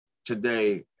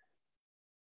today,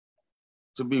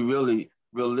 to be really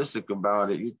realistic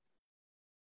about it, you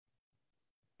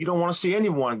don't want to see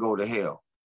anyone go to hell.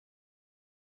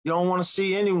 You don't want to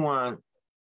see anyone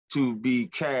to be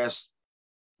cast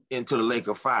into the lake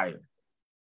of fire.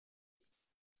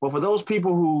 But for those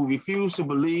people who refuse to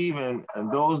believe, and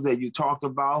those that you talked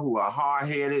about who are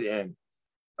hard-headed and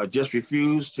just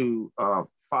refuse to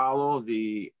follow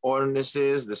the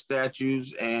ordinances, the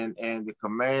statutes, and the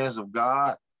commands of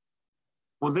God,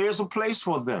 well, there's a place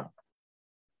for them.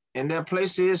 And that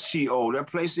place is Sheol, that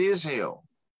place is hell.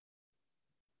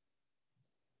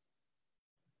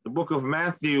 The book of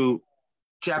Matthew,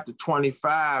 chapter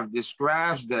 25,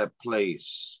 describes that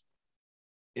place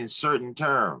in certain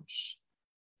terms.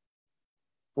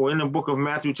 For in the book of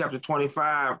Matthew, chapter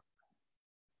 25,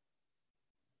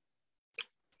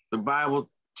 the Bible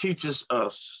teaches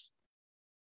us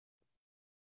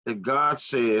that God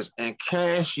says, and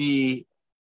cast ye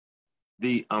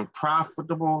the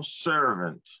unprofitable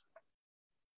servant.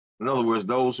 In other words,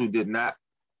 those who did not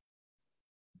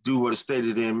do what is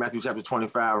stated in Matthew chapter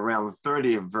 25, around the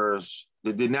 30th verse,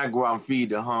 that did not go out and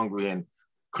feed the hungry and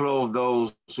clothe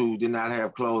those who did not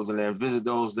have clothing and visit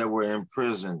those that were in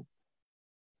prison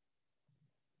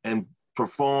and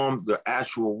perform the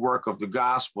actual work of the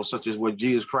gospel, such as what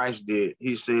Jesus Christ did.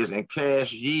 He says, and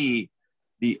cast ye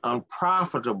the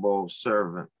unprofitable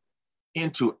servant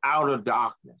into outer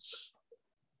darkness.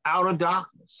 Outer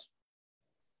darkness.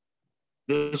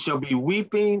 There shall be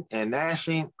weeping and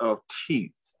gnashing of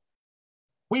teeth.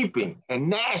 Weeping and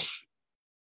gnashing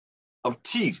of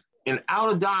teeth in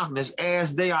outer darkness,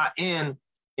 as they are in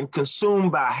and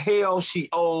consumed by hell,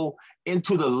 Sheol,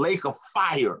 into the lake of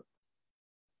fire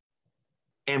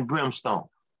and brimstone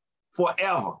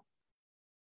forever.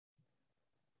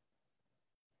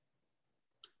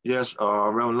 Yes,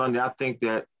 Reverend Lundy, I think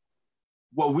that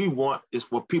what we want is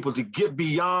for people to get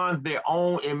beyond their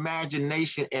own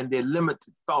imagination and their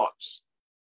limited thoughts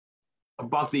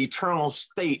about the eternal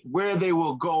state, where they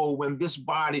will go when this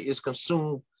body is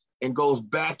consumed and goes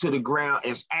back to the ground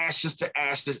as ashes to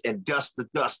ashes and dust to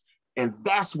dust. And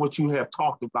that's what you have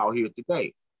talked about here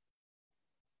today,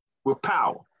 with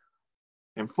power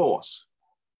and force.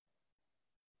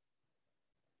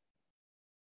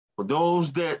 For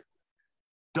those that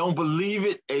don't believe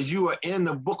it, as you are in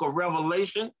the book of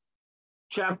Revelation,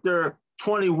 chapter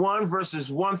 21,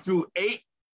 verses 1 through 8,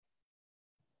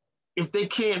 if they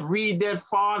can't read that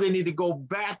far, they need to go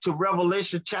back to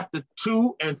Revelation chapter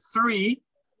 2 and 3,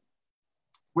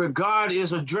 where God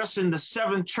is addressing the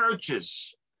 7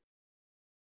 churches.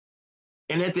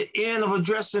 And at the end of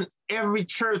addressing every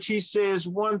church, he says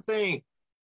one thing: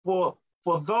 for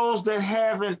those that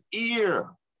have an ear,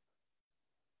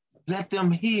 let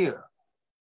them hear.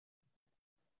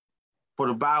 For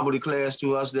the Bible declares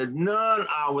to us that none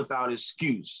are without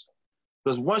excuse.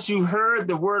 Because once you heard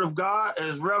the word of God,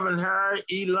 as Reverend Harry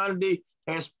E. Lundy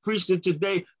has preached it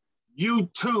today, you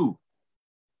too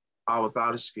are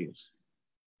without excuse.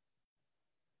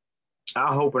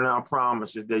 Our hope and our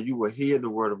promise is that you will hear the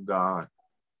word of God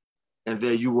and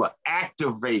that you will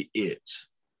activate it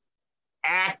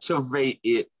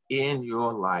in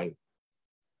your life,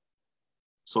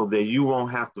 so that you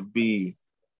won't have to be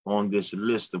on this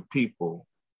list of people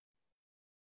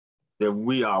that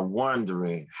we are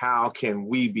wondering, how can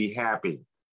we be happy?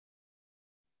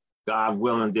 God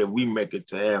willing that we make it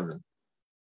to heaven.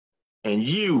 And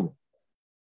you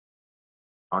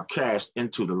are cast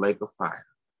into the lake of fire,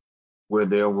 where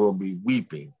there will be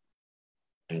weeping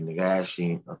and the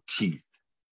gnashing of teeth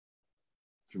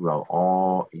throughout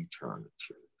all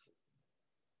eternity.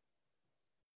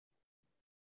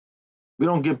 We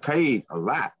don't get paid a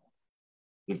lot,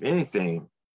 if anything,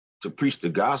 to preach the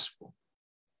gospel.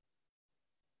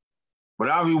 But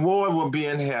our reward will be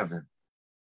in heaven,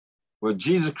 where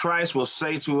Jesus Christ will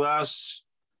say to us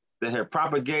that have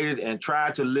propagated and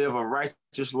tried to live a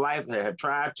righteous life, that have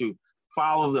tried to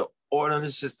follow the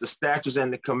ordinances, the statutes,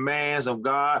 and the commands of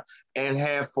God, and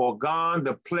have foregone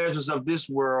the pleasures of this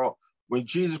world, when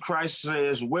Jesus Christ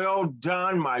says, well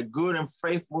done, my good and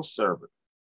faithful servant.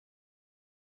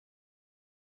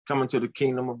 Coming to the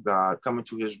kingdom of God, coming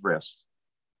to his rest.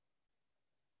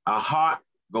 Our heart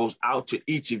goes out to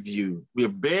each of you. We're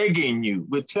begging you,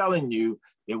 we're telling you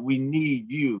that we need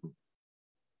you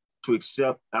to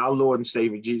accept our Lord and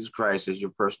Savior Jesus Christ as your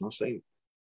personal Savior.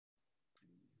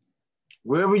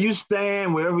 Wherever you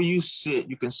stand, wherever you sit,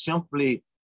 you can simply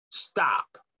stop.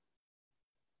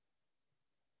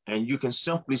 And you can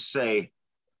simply say,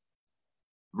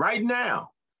 right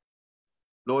now,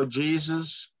 Lord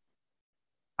Jesus,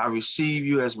 I receive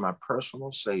you as my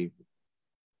personal Savior.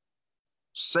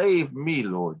 Save me,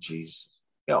 Lord Jesus.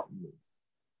 Help me.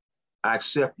 I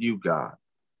accept you, God.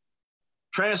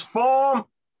 Transform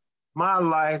my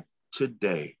life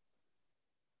today.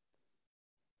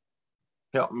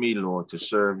 Help me, Lord, to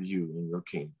serve you in your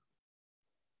kingdom,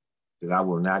 that I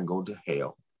will not go to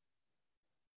hell.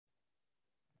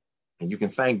 And you can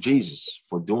thank Jesus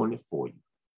for doing it for you.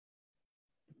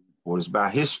 For it's by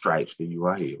his stripes that you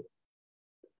are healed.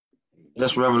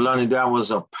 Yes, Reverend Lundy, that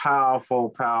was a powerful,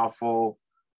 powerful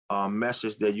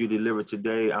message that you delivered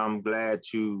today. I'm glad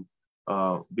to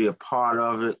be a part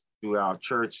of it through our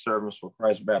church, Servants for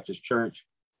Christ Baptist Church.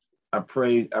 I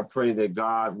pray that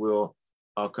God will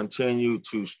continue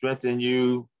to strengthen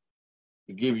you,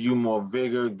 give you more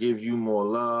vigor, give you more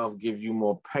love, give you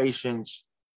more patience,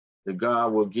 that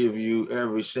God will give you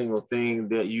every single thing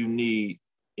that you need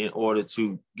in order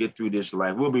to get through this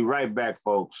life. We'll be right back,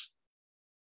 folks.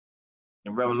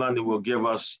 And Reverend Lundy will give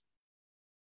us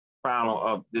final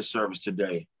of this service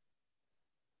today.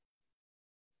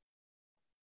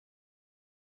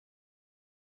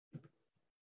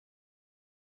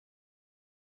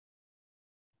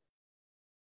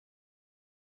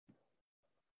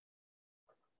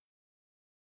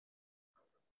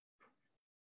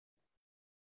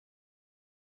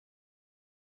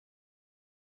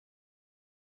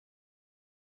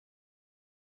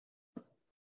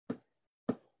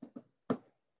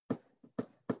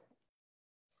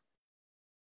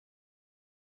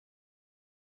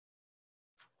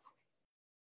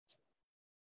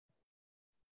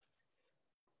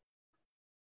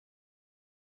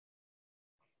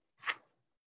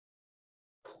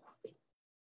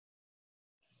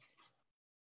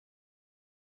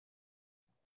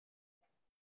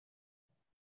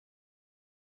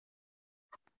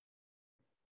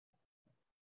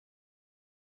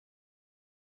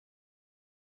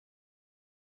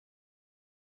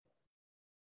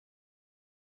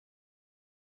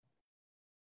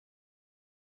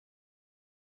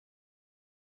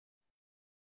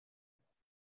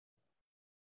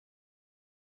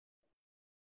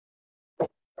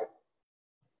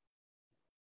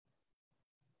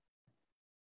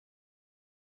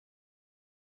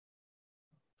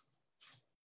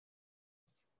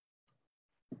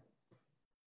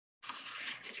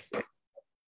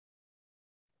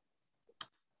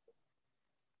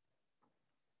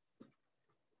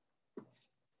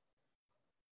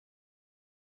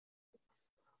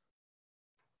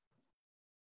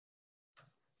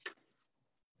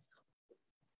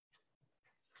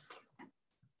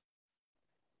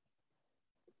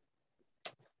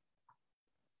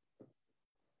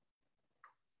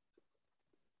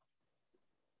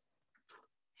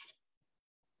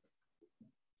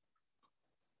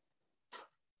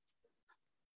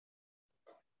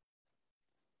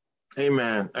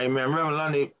 Amen. Amen. Reverend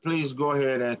Lundy, please go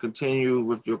ahead and continue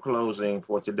with your closing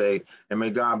for today. And may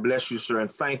God bless you, sir.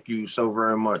 And thank you so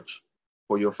very much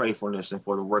for your faithfulness and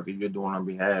for the work that you're doing on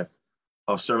behalf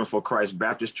of Servant for Christ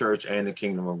Baptist Church and the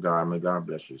Kingdom of God. May God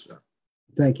bless you, sir.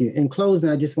 Thank you. In closing,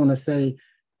 I just want to say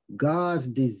God's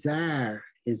desire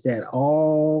is that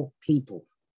all people,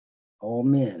 all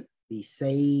men, be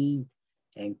saved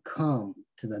and come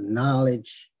to the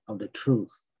knowledge of the truth.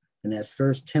 And that's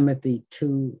 1 Timothy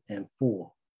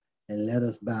 2:4. And let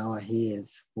us bow our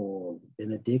heads for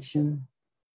benediction.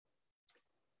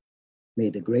 May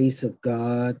the grace of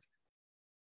God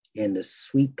and the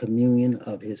sweet communion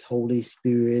of his Holy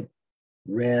Spirit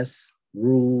rest,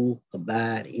 rule,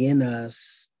 abide in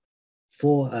us,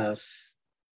 for us,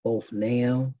 both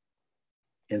now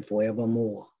and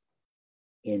forevermore.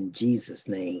 In Jesus'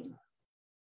 name,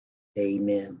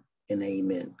 amen and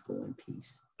amen. Go in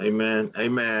peace. Amen.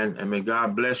 Amen. And may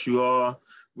God bless you all.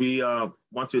 We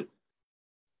want to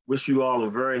wish you all a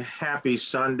very happy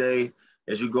Sunday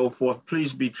as you go forth.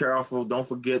 Please be careful. Don't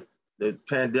forget the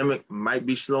pandemic might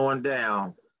be slowing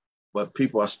down, but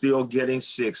people are still getting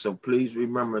sick. So please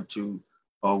remember to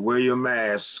wear your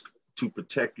mask to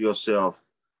protect yourself.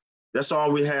 That's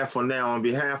all we have for now. On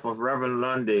behalf of Reverend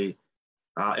Lundy,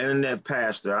 our internet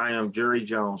pastor, I am Jerry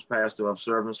Jones, pastor of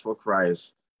Servants for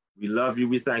Christ. We love you.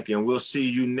 We thank you. And we'll see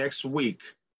you next week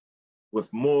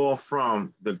with more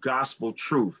from the gospel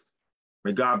truth.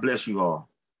 May God bless you all.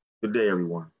 Good day,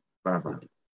 everyone. Bye-bye.